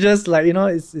we just like,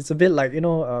 it's a bit like,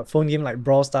 a phone game like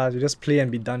Brawl Stars. You just play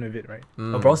and be done with it, right?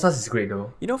 Brawl Stars is great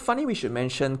though. Funny we should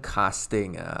mention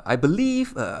casting. I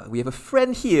believe we have a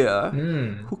friend here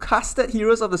who casted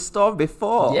Heroes of the Storm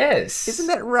before. Yes. Isn't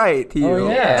that right, Hero? Oh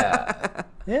yeah.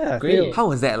 Yeah. Great. Phil. How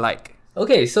was that like?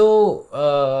 Okay, so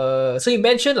you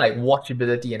mentioned like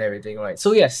watchability and everything, right?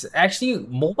 So yes, actually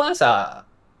MOBAs are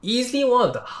easily one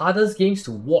of the hardest games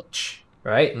to watch,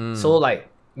 right? So like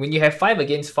when you have 5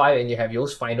 against 5 and you have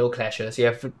those final clashes, you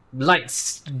have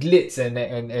lights, glitz and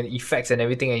effects and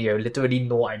everything, and you have literally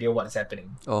no idea what's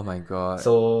happening. Oh my god.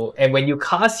 So and when you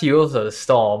cast Heroes of the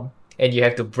Storm and you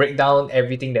have to break down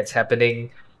everything that's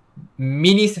happening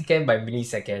millisecond by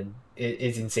millisecond,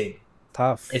 it's insane.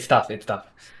 Tough. It's tough.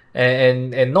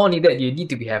 And not only that, you need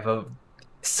to have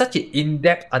such an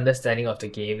in-depth understanding of the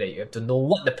game that you have to know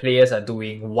what the players are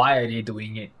doing, why are they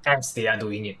doing it, as they are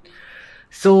doing it.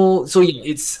 So yeah,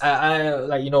 it's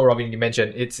like Robin, you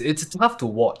mentioned it's tough to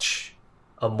watch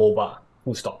a MOBA.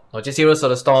 Full stop. Not just Heroes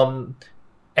of the Storm.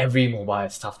 Every MOBA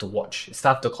is tough to watch. It's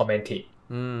tough to commentate.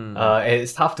 And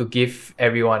it's tough to give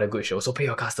everyone a good show. So pay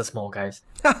your casters more, guys.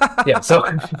 Yeah. So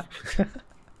pay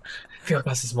your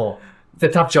casters more. It's a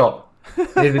tough job.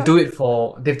 They have to do it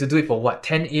for what,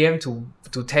 10 a.m. to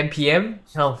 10 p.m.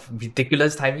 Kind of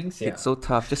ridiculous timings. Yeah. It's so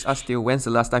tough. Just ask Theo, when's the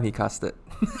last time he casted?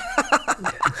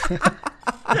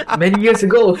 Many years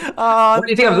ago. What do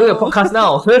you think I'm doing a podcast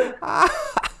now?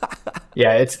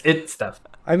 Yeah, it's tough.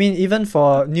 I mean, even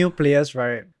for new players,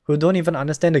 right, who don't even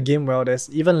understand the game well, there's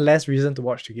even less reason to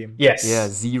watch the game. Yes. Yeah,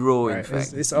 zero in Right?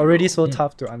 fact. It's already so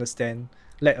tough to understand,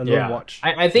 let alone watch.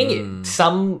 I think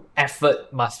some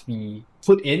effort must be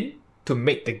put in to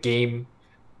make the game.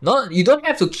 You don't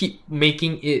have to keep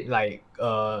making it like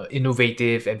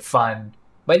innovative and fun,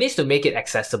 but it needs to make it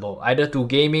accessible, either through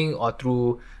gaming or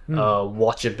through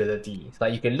watchability.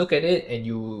 Like you can look at it and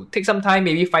you take some time,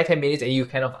 maybe 5-10 minutes, and you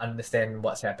kind of understand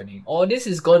what's happening. Or this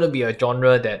is going to be a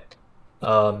genre that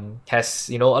has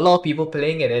a lot of people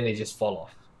playing, and then they just fall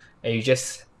off, and you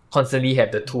just constantly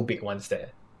have the two big ones there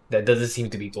that doesn't seem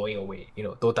to be going away.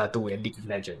 Dota 2 and League of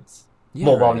Legends. Yeah,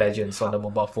 Mobile right. Legends on the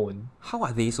mobile phone. How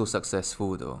are they so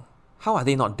successful though? How are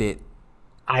they not dead?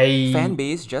 Fan Fan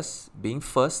base just being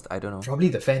first? I don't know. Probably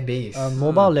the fan base.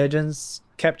 Mobile Legends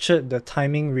captured the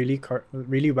timing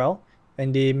really well,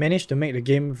 and they managed to make the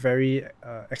game very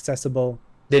accessible.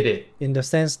 They did. In the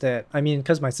sense that, I mean,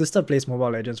 because my sister plays Mobile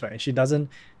Legends, right, and she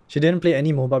didn't play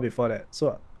any MOBA before that.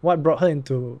 So what brought her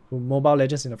into Mobile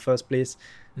Legends in the first place?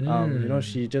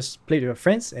 She just played with her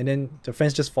friends, and then the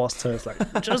friends just forced her. It's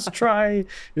like, just try,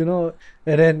 and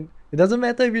then it doesn't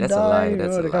matter if you That's a die, lie,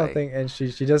 that's a that kind lie. of thing. And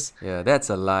she just Yeah, that's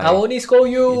a lie. I'll only scold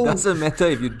you. It doesn't matter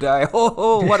if you die.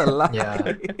 Oh, what a lie.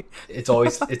 Yeah, it's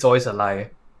always a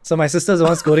lie. So my sister's the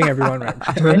one scolding everyone,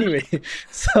 right? Anyway,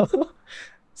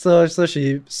 so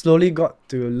she slowly got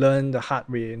to learn the hard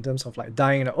way in terms of like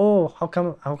dying. Like,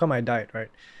 how come I died, right?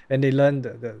 And they learned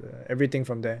the everything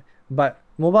from there. But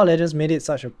Mobile Legends made it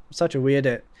such a way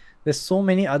that there's so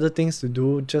many other things to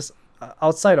do just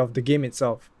outside of the game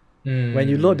itself. When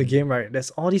you load the game, right,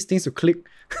 there's all these things to click.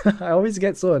 I always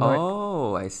get so annoyed.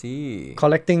 Oh, I see.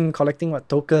 Collecting what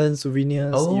tokens,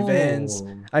 souvenirs, events.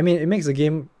 I mean, it makes the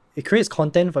game. It creates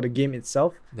content for the game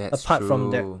itself, That's apart from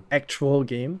the true. actual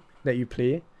game. that you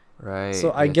play. Right.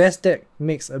 So I guess that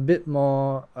makes a bit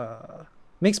more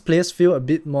makes players feel a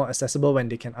bit more accessible when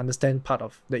they can understand part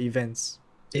of the events.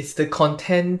 It's the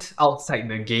content outside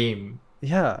the game.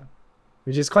 Yeah,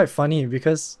 which is quite funny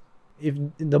because if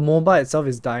the MOBA itself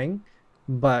is dying,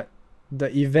 but the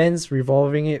events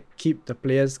revolving it keep the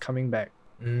players coming back.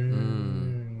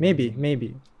 Maybe.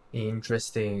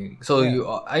 Interesting. So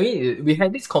Yeah. I mean, we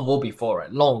had this convo before,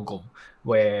 right? Long ago,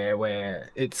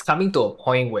 where it's coming to a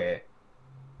point where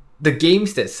the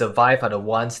games that survive are the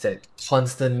ones that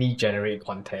constantly generate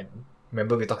content.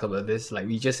 Remember we talked about this? Like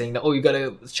we just saying that, oh, you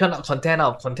gotta churn out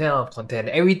content.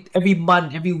 Every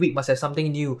month, every week must have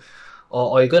something new.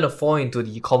 Or you're gonna fall into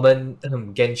the common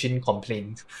Genshin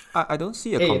complaint. I don't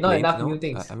see a Hey, complaint. not enough no. new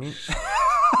things. I mean,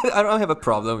 I don't have a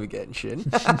problem with Genshin.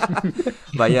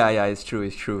 But yeah, it's true.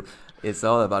 It's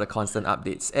all about the constant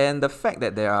updates. And the fact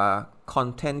that there are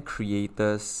content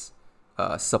creators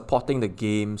supporting the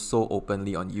game so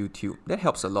openly on YouTube, that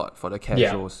helps a lot for the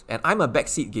casuals. And I'm a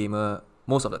backseat gamer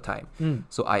most of the time.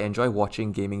 So I enjoy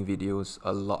watching gaming videos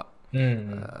a lot.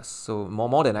 So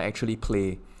more than I actually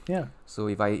play. Yeah. So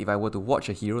if I were to watch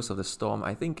a Heroes of the Storm,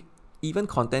 I think even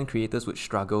content creators would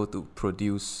struggle to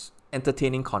produce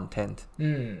entertaining content.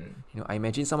 You know, I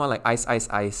imagine someone like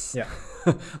Ice. Yeah.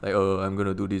 Like, oh, I'm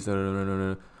gonna do this.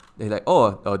 No. They're like,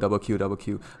 oh, double kill.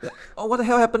 Like, oh, what the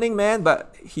hell happening, man?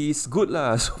 But he's good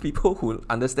lah. So people who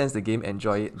understands the game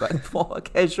enjoy it. But for a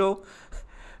casual,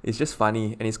 it's just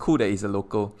funny, and it's cool that he's a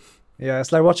local. Yeah,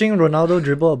 it's like watching Ronaldo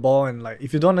dribble a ball, and like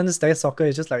if you don't understand soccer,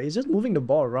 it's just moving the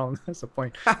ball around. That's the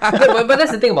point. but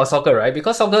that's the thing about soccer, right?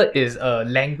 Because soccer is a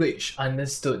language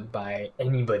understood by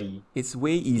anybody. It's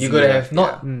way easier. You gotta have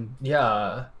not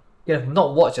you have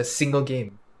not watched a single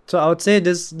game. So I would say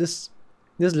this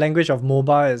language of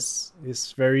MOBA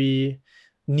is very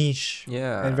niche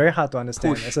and very hard to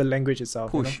understand as a language itself.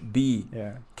 Push, you know? B,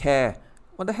 Yeah. care.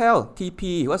 What the hell?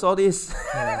 TP, what's all this?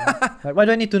 Yeah. Like, why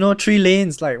do I need to know 3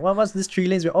 lanes? Like, what's this 3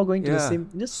 lanes? We're all going to the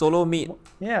same. Just Solo meet.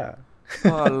 yeah.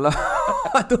 Oh,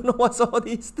 I don't know what's all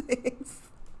these things.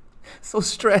 So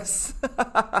stressed.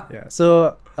 Yeah.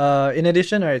 So, in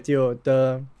addition, right, Theo,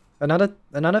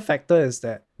 another factor is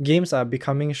that games are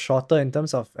becoming shorter in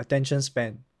terms of attention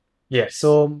span. Yes.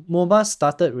 So MOBA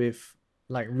started with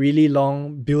like really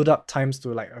long build-up times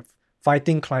to like a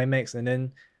fighting climax, and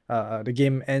then the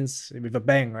game ends with a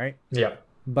bang, right? yeah.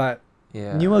 But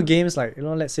Yeah. newer games like, you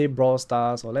know, let's say Brawl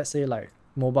Stars or let's say like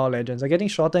Mobile Legends are getting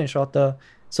shorter and shorter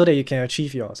so that you can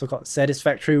achieve your so-called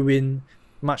satisfactory win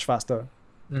much faster.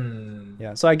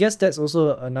 Yeah, so I guess that's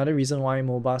also another reason why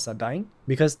MOBAs are dying,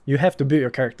 because you have to build your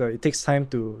character. It takes time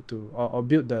to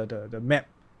build the map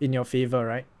in your favor,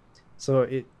 right? So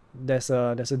there's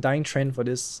a dying trend for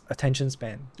this attention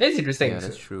span. That's interesting. Yeah,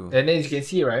 that's true. And then you can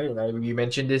see, right? Like we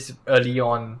mentioned this early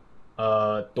on.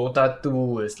 Dota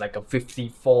 2 is like a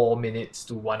 54 minutes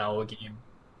to 1 hour game.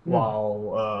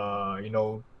 While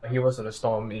Heroes of the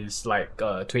Storm is like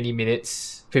 20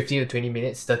 minutes, 15 to 20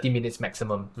 minutes, 30 minutes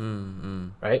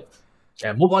maximum. Right?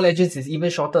 And Mobile Legends is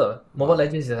even shorter. Mobile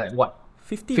Legends is like what?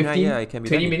 15, right? Yeah, it can be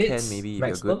 20 done in minutes 10 maybe if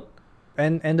maximum? you're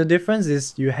good. And the difference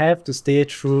is you have to stay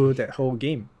through that whole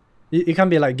game. It can't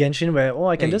be like Genshin where,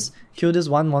 I can just kill this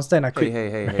one monster and I quit.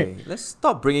 Hey. Let's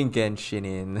stop bringing Genshin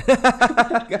in.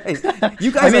 Guys, you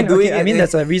guys are doing it. I mean,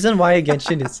 there's a reason why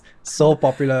Genshin is so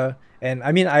popular. And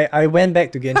I mean, I went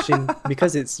back to Genshin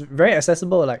because it's very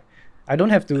accessible. Like, I don't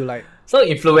have to like... So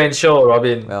influential,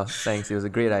 Robin. Well, thanks. It was a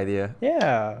great idea.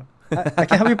 Yeah. I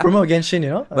can help you promote Genshin,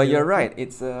 you know? But you're right.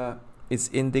 It's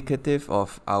indicative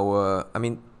of our... I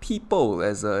mean, people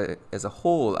as a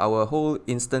whole, our whole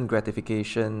instant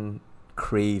gratification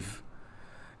crave.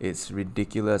 It's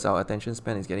ridiculous. Our attention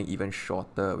span is getting even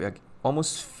shorter. We are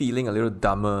almost feeling a little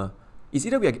dumber. It's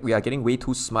either we are getting way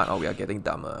too smart or we are getting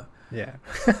dumber. Yeah.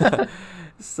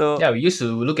 So Yeah, we used to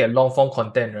look at long form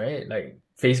content, right? Like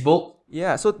Facebook.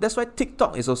 yeah, so that's why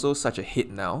TikTok is also such a hit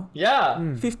now. Yeah.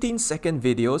 15-second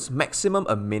videos, maximum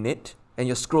a minute, and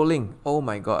you're scrolling. Oh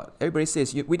my god. Everybody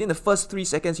says within the first 3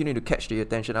 seconds you need to catch the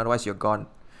attention, otherwise you're gone.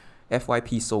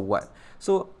 FYP, so what?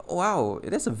 So wow,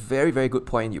 that's a very, very good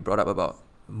point you brought up about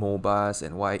MOBAs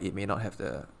and why it may not have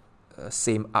the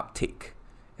same uptake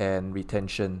and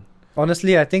retention.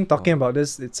 Honestly, I think talking about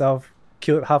this itself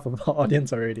killed half of our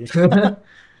audience already.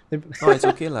 No, it's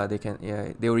okay lah. They can,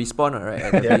 they'll respawn, right?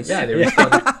 At the base. Yeah, they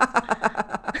respond.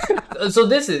 So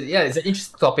this is it's an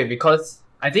interesting topic because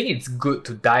I think it's good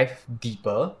to dive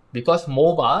deeper because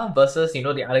MOBA versus the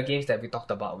other games that we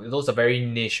talked about, those are very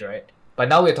niche, right? But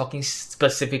now we're talking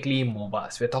specifically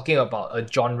MOBAs. We're talking about a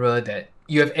genre that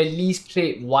you have at least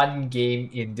played one game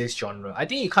in this genre. I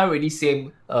think you can't really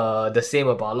say the same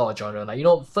about a lot of genre. Like,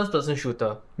 first person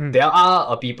shooter. There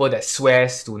are people that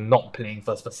swears to not playing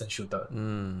first person shooter.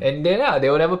 And they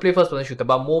will never play first person shooter.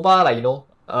 But MOBA,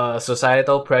 like,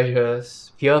 societal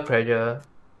pressures, peer pressure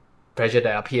that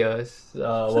are peers,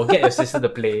 will get your sister to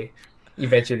play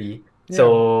eventually. Yeah.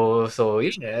 So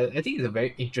yeah, I think it's a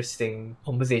very interesting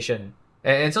conversation.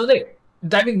 And so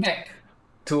diving back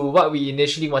to what we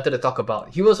initially wanted to talk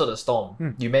about, Heroes of the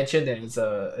Storm. You mentioned that it's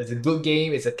a good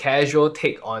game, it's a casual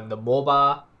take on the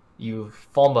MOBA. You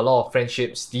form a lot of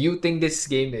friendships. Do you think this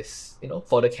game is,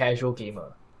 for the casual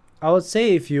gamer? I would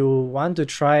say if you want to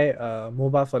try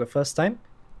MOBA for the first time,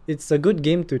 it's a good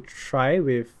game to try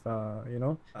with,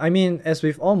 I mean, as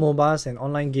with all MOBAs and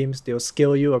online games, they'll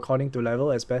scale you according to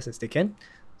level as best as they can.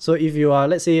 So if you are,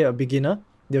 let's say, a beginner,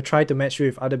 they'll try to match you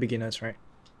with other beginners, right?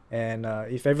 And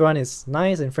if everyone is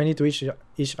nice and friendly to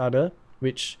each other,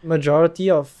 which majority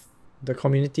of the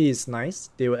community is nice,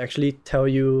 they will actually tell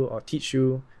you or teach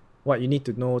you what you need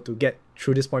to know to get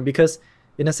through this point. Because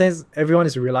in a sense, everyone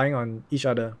is relying on each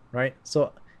other, right?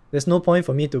 So there's no point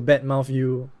for me to badmouth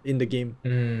you in the game.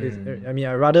 I mean,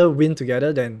 I'd rather win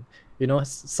together than,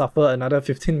 suffer another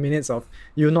 15 minutes of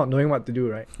you not knowing what to do,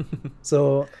 right?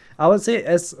 So I would say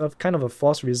as a kind of a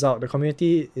forced result, the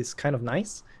community is kind of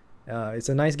nice. It's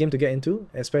a nice game to get into,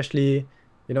 especially,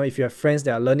 if you have friends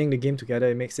that are learning the game together,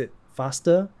 it makes it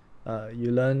faster.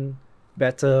 You learn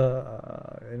better,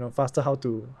 faster how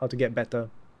to get better.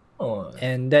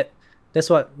 And that's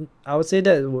what I would say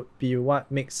that would be what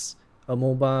makes a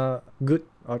MOBA good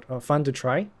or fun to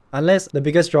try. Unless the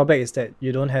biggest drawback is that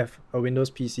you don't have a Windows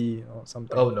PC or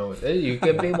something. Oh no, then you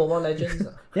can play Mobile Legends.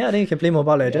 Yeah, then you can play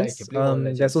Mobile Legends. you can play Mobile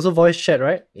Legends. There's also voice chat,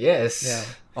 right? Yes. Yeah.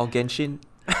 Or Genshin.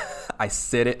 I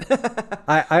said it.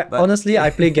 I honestly I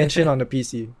play Genshin on the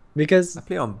PC because I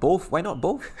play on both. Why not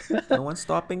both? No one's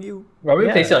stopping you. Robin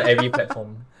Yeah. plays it on every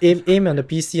platform. aim on the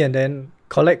PC and then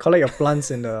collect your plants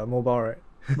in the mobile, right?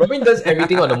 Robin does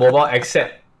everything on the mobile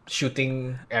except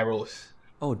shooting arrows.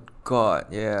 Oh God,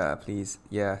 yeah, please.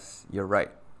 Yes, you're right.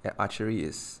 Yeah, archery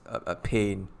is a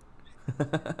pain.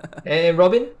 And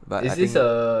Robin, But is I this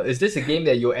think- is this a game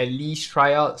that you at least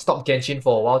try out? Stop Genshin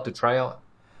for a while to try out.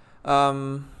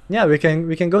 Yeah, we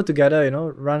can go together,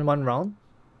 run one round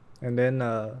and then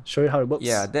show you how it works.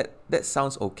 Yeah, that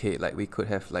sounds okay. Like we could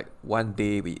have like one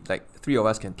day we like three of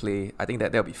us can play. I think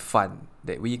that'll be fun.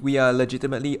 That we are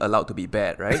legitimately allowed to be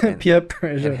bad, right? And, Peer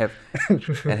pressure.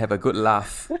 and have a good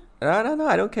laugh. No,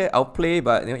 I don't care. I'll play,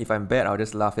 but if I'm bad, I'll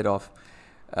just laugh it off.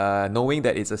 Knowing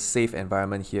that it's a safe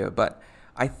environment here. But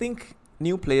I think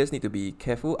new players need to be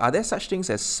careful. Are there such things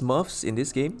as Smurfs in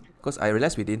this game? Because I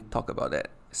realized we didn't talk about that.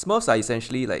 Smurfs are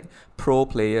essentially like pro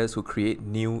players who create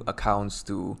new accounts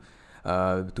to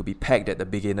be pegged at the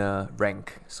beginner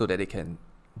rank so that they can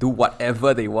do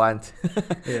whatever they want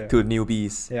Yeah. to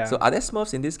newbies. Yeah. So are there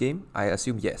Smurfs in this game? I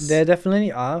assume yes. There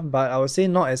definitely are, but I would say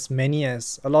not as many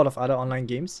as a lot of other online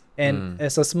games. And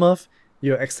as a Smurf,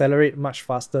 you accelerate much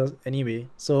faster anyway.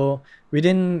 So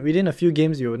within a few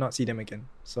games, you will not see them again.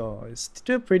 So it's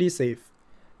still pretty safe.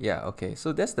 Yeah, okay.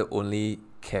 So that's the only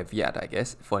caveat, I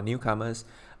guess, for newcomers.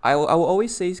 I will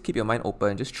always say keep your mind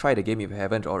open. Just try the game if you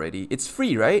haven't already. It's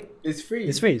free, right? It's free.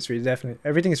 It's free, definitely.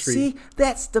 Everything is free. See,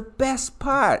 that's the best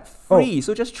part. Free,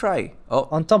 so just try. Oh,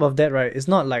 On top of that, right, it's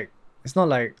not like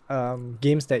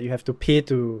games that you have to pay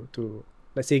to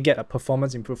let's say get a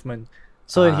performance improvement.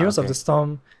 So in Heroes of okay. the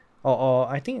Storm, or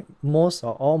I think most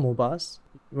or all MOBAs,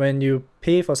 when you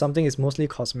pay for something, it's mostly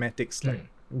cosmetics, like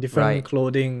different Right.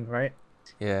 clothing, right?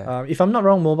 yeah. If I'm not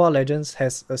wrong, Mobile Legends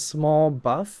has a small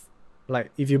buff.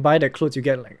 Like if you buy the clothes, you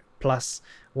get like plus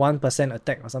 1%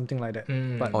 attack or something like that.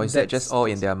 But Or is that that's- just all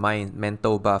in their mind,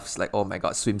 mental buffs? Like, oh my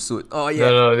god, swimsuit. Oh yeah.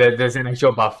 No, there's an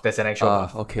actual buff. There's an actual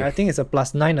buff. Okay. I think it's a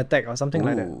plus 9 attack or something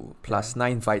like that. Ooh, plus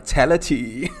 9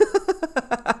 vitality.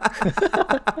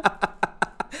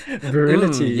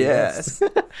 Virility. Yes.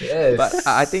 Yes. But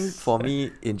I think for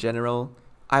me, in general,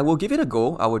 I will give it a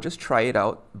go. I will just try it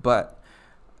out. But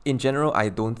in general, I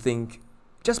don't think,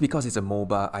 just because it's a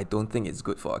MOBA, I don't think it's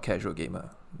good for a casual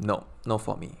gamer. No, not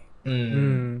for me.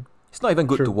 It's not even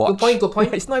good True. to watch. Good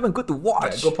point. It's not even good to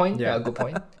watch. Good point. Yeah. Yeah, good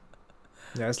point.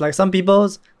 Yeah, it's like some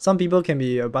people can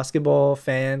be a basketball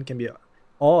fan,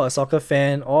 or a soccer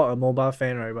fan or a mobile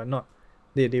fan, right? But not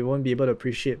they won't be able to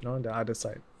appreciate the other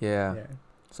side. Yeah. Yeah.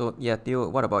 So, yeah, Theo,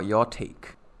 what about your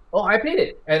take? Oh, I played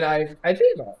it, and I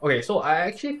think okay. So I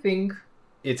actually think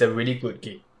it's a really good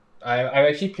game. I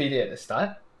actually played it at the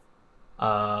start,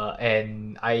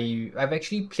 and I've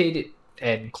actually played it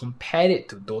and compared it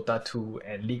to Dota 2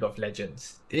 and League of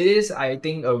Legends. It is, I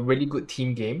think, a really good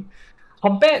team game.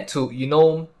 compared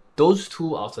to, those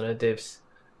two alternatives,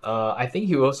 I think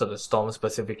Heroes of the Storm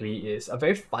specifically is a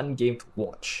very fun game to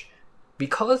watch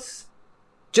because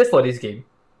just for this game,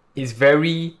 it's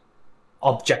very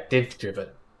objective driven.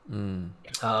 And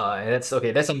that's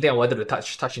okay. That's something I wanted to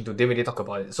touch into. Didn't really talk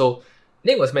about it. So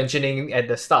Nick was mentioning at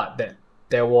the start that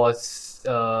there was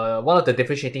one of the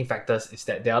differentiating factors is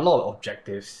that there are a lot of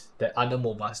objectives that other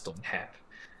MOBAs don't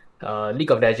have.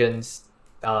 League of Legends,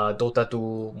 Dota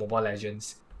 2, Mobile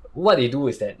Legends. What they do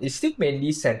is that it's still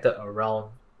mainly centered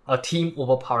around a team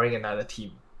overpowering another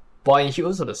team. But in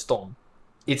Heroes of the Storm,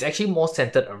 it's actually more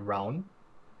centered around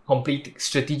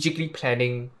strategically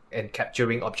planning and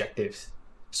capturing objectives.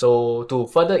 So to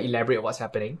further elaborate what's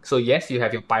happening, so yes, you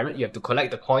have your pirate, you have to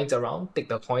collect the coins around, take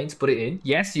the coins, put it in.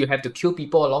 Yes, you have to kill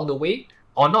people along the way,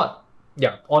 or not.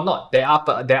 Yeah, or not. There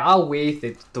are ways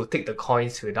to take the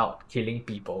coins without killing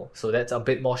people. So that's a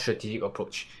bit more strategic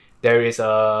approach. There is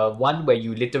one where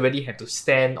you literally have to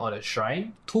stand on a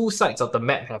shrine. Two sides of the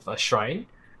map have a shrine.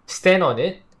 Stand on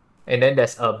it, and then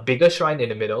there's a bigger shrine in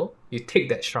the middle. You take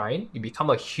that shrine, you become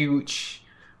a huge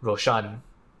Roshan.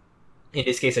 In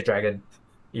this case, a dragon.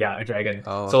 Yeah, a dragon.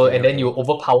 Oh, so okay, and then okay. you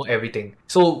overpower everything.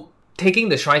 So taking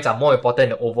the shrines are more important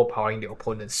than overpowering the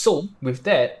opponent. So with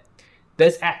that,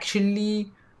 there's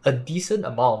actually a decent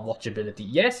amount of watchability.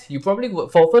 Yes, you probably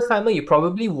would, for a first timer, you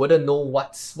probably wouldn't know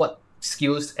what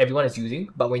skills everyone is using,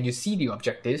 but when you see the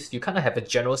objectives, you kind of have a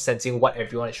general sensing what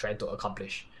everyone is trying to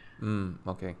accomplish.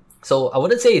 Okay. So I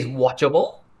wouldn't say it's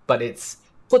watchable, but it's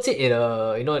puts it in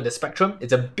a in the spectrum.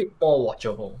 It's a bit more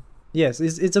watchable. Yes,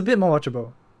 it's a bit more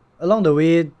watchable. Along the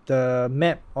way, the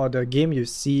map or the game you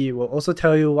see will also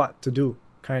tell you what to do,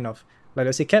 kind of. Like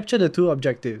let's say capture the two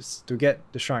objectives to get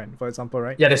the shrine, for example,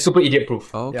 right? Yeah, they're super idiot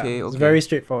proof. Okay, Yeah, okay. it's very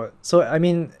straightforward. So I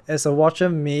mean, as a watcher,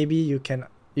 maybe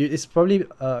it's probably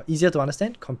easier to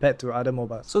understand compared to other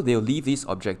MOBAs. So they'll leave these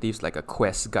objectives like a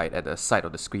quest guide at the side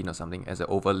of the screen or something as an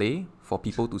overlay for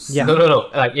people to see. Yeah. No,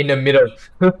 like in the middle.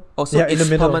 Oh, so Yeah, in it's the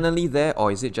middle. permanently there,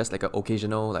 or is it just like an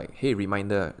occasional, like, hey,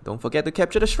 reminder, don't forget to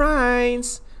capture the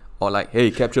shrines? Or like, hey,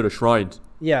 capture the shrines.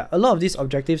 Yeah, a lot of these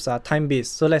objectives are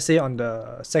time-based. So let's say on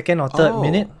the second or third Oh.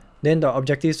 minute, then the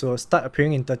objectives will start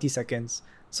appearing in 30 seconds.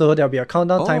 So there'll be a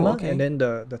countdown Oh, timer, okay. and then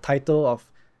the title of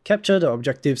capture the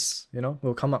objectives,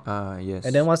 will come up. Yes.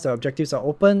 And then once the objectives are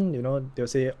open, they'll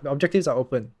say the objectives are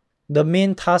open. The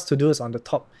main task to do is on the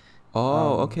top,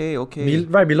 okay.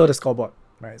 right below the scoreboard,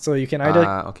 right? So you can either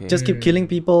Okay. just keep killing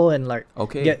people and like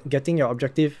Okay. getting your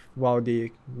objective while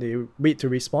they wait to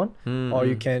respawn, or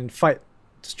you can fight,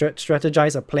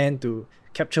 strategize a plan to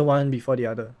capture one before the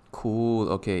other. Cool.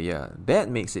 Okay, yeah. That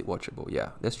makes it watchable. Yeah,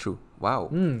 that's true. Wow.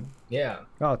 Yeah.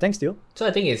 Wow, thanks, Dio. So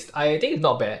I think it's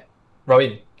not bad.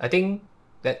 Robin, I think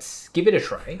let's give it a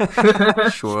try.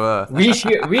 Sure. we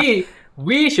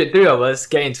should three of us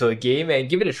get into a game and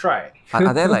give it a try.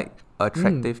 Are there like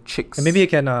attractive chicks? And maybe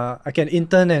I can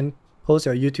intern and host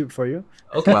your YouTube for you.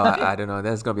 Okay. Well, I don't know.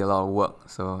 There's gonna be a lot of work.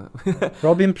 So,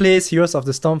 Robin plays Heroes of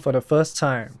the Storm for the first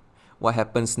time. what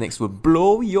happens next will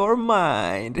blow your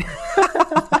mind.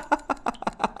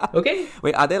 Okay.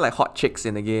 Wait, are there like hot chicks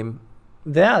in the game?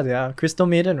 There are Crystal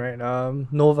Maiden, right?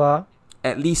 Nova.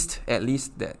 At least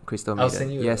that Crystal I'll Maiden.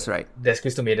 send you. Yes, right. There's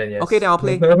Crystal Maiden. Yes. Okay, then I'll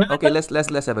play. Okay,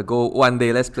 let's have a go one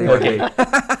day. Let's play one Okay. day.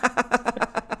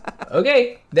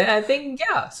 Okay. Then I think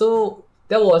so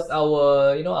that was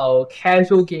our our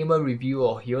casual gamer review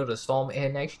of Hero of the Storm,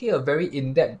 and actually a very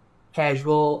in-depth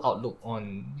casual outlook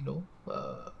on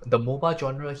the MOBA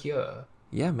genre here.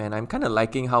 Yeah, man, I'm kind of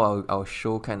liking how our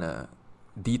show kind of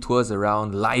detours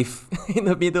around life in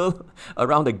the middle,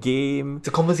 around the game. It's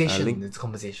a conversation. Link- It's a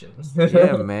conversation.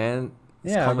 Yeah, man.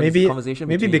 It's Yeah, conversation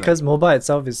maybe between, because MOBA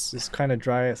itself is kind of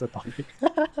dry as a topic.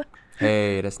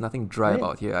 hey, there's nothing dry Right.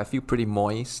 about here. I feel pretty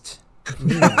moist.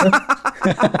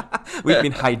 We've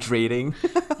been hydrating.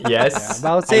 Yes.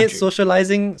 But I would say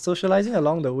Hydrate. socializing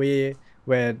along the way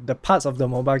where the parts of the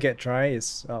MOBA get dry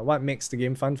is what makes the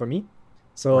game fun for me.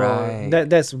 So Right.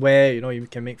 that's where you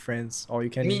can make friends, or you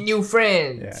can Meet new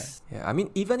friends. Yeah, I mean,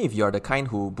 even if you're the kind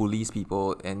who bullies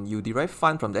people and you derive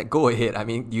fun from that, go ahead. I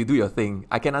mean, you do your thing.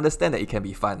 I can understand that it can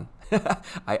be fun.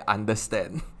 I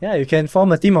understand. you can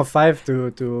form a team of 5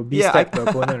 to Yeah, stack the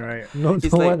opponent, right? No, It's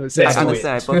no like, one would say Let's I do no.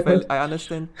 understand. I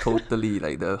understand totally.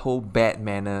 Like the whole bad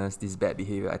manners, this bad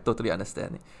behavior. I totally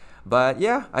understand it. But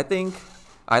yeah, I think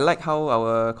I like how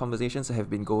our conversations have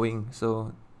been going.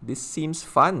 So this seems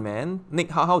fun, man. Nick,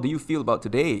 how do you feel about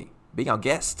today being our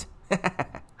guest?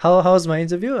 How's my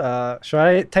interview? Should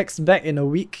I text back in a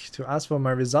week to ask for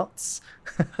my results?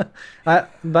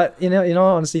 But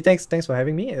honestly, thanks for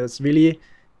having me. It was really,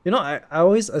 I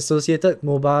always associated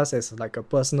MOBAs as like a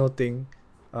personal thing.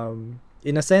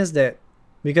 in a sense that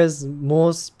because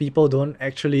most people don't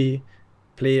actually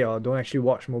play or don't actually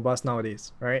watch MOBAs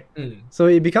nowadays, right? So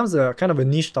it becomes a kind of a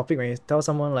niche topic when you tell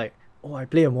someone like, oh, I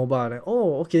play a MOBA, like,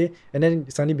 oh, okay, and then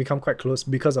you suddenly become quite close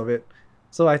because of it.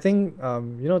 So I think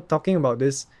talking about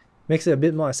this makes it a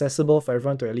bit more accessible for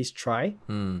everyone to at least try.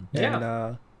 And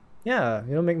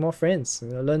make more friends,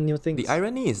 learn new things. The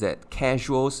irony is that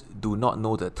casuals do not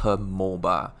know the term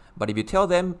MOBA. But if you tell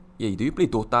them, yeah, do you play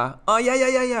DOTA? Oh,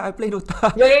 yeah, I play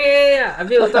DOTA. Yeah, I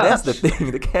play Dota. That's the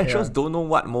thing. The casuals don't know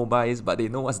what MOBA is, but they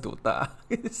know what's DOTA.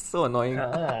 It's so annoying.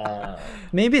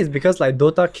 Maybe it's because like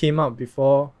Dota came out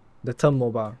before the term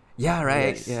MOBA. Yeah,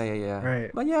 right. Yes. Yeah.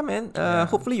 Right. But yeah, man,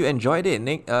 hopefully you enjoyed it,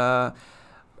 Nick.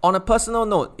 On a personal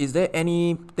note, is there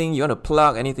anything you want to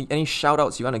plug, any shout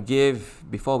outs you want to give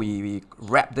before we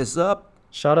wrap this up?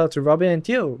 Shout out to Robin and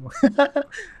Teo.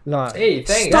 No, Hey,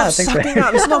 thanks. Stop thanks, sucking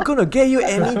up. It's not going to get you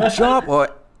any job or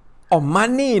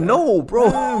money. No, bro.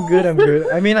 I'm good.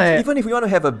 I mean, Even if we want to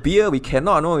have a beer, we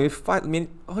cannot. No,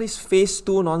 all this phase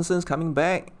 2 nonsense coming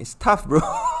back, it's tough, bro.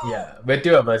 Yeah, we're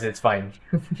two of us, it's fine.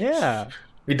 yeah.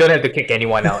 We don't have to kick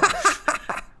anyone out.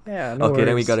 Yeah, no Okay,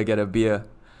 then we worries. got to get a beer.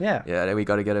 Yeah. Yeah, then we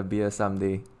got to get a beer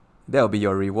someday. That'll be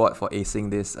your reward for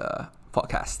acing this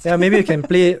podcast. Yeah, maybe we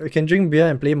can drink beer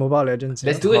and play Mobile Legends.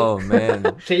 Let's do it. Oh, man.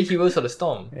 Play Heroes of the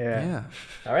Storm. Yeah.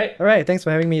 All right. All right, thanks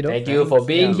for having me, though. Thank you for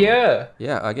being here.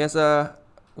 Yeah, I guess,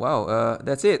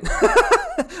 that's it.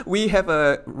 We have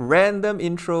a random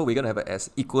intro. We're going to have an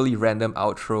equally random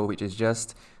outro, which is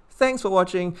just, thanks for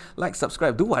watching. Like,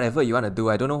 subscribe, do whatever you want to do.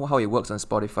 I don't know how it works on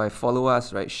Spotify. Follow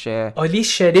us, right? Share. Or at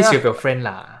least share this with your friend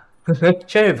lah.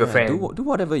 Share it with your friend. Do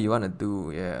whatever you want to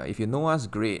do. Yeah, if you know us,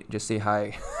 great. Just say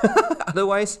hi.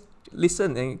 Otherwise,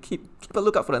 listen and keep a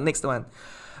lookout for the next one.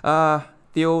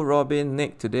 Theo, Robin,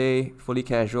 Nick, today, Fully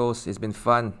Casuals. It's been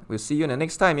fun. We'll see you in the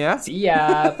next time, yeah? See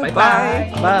ya.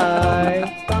 Bye-bye.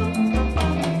 Bye.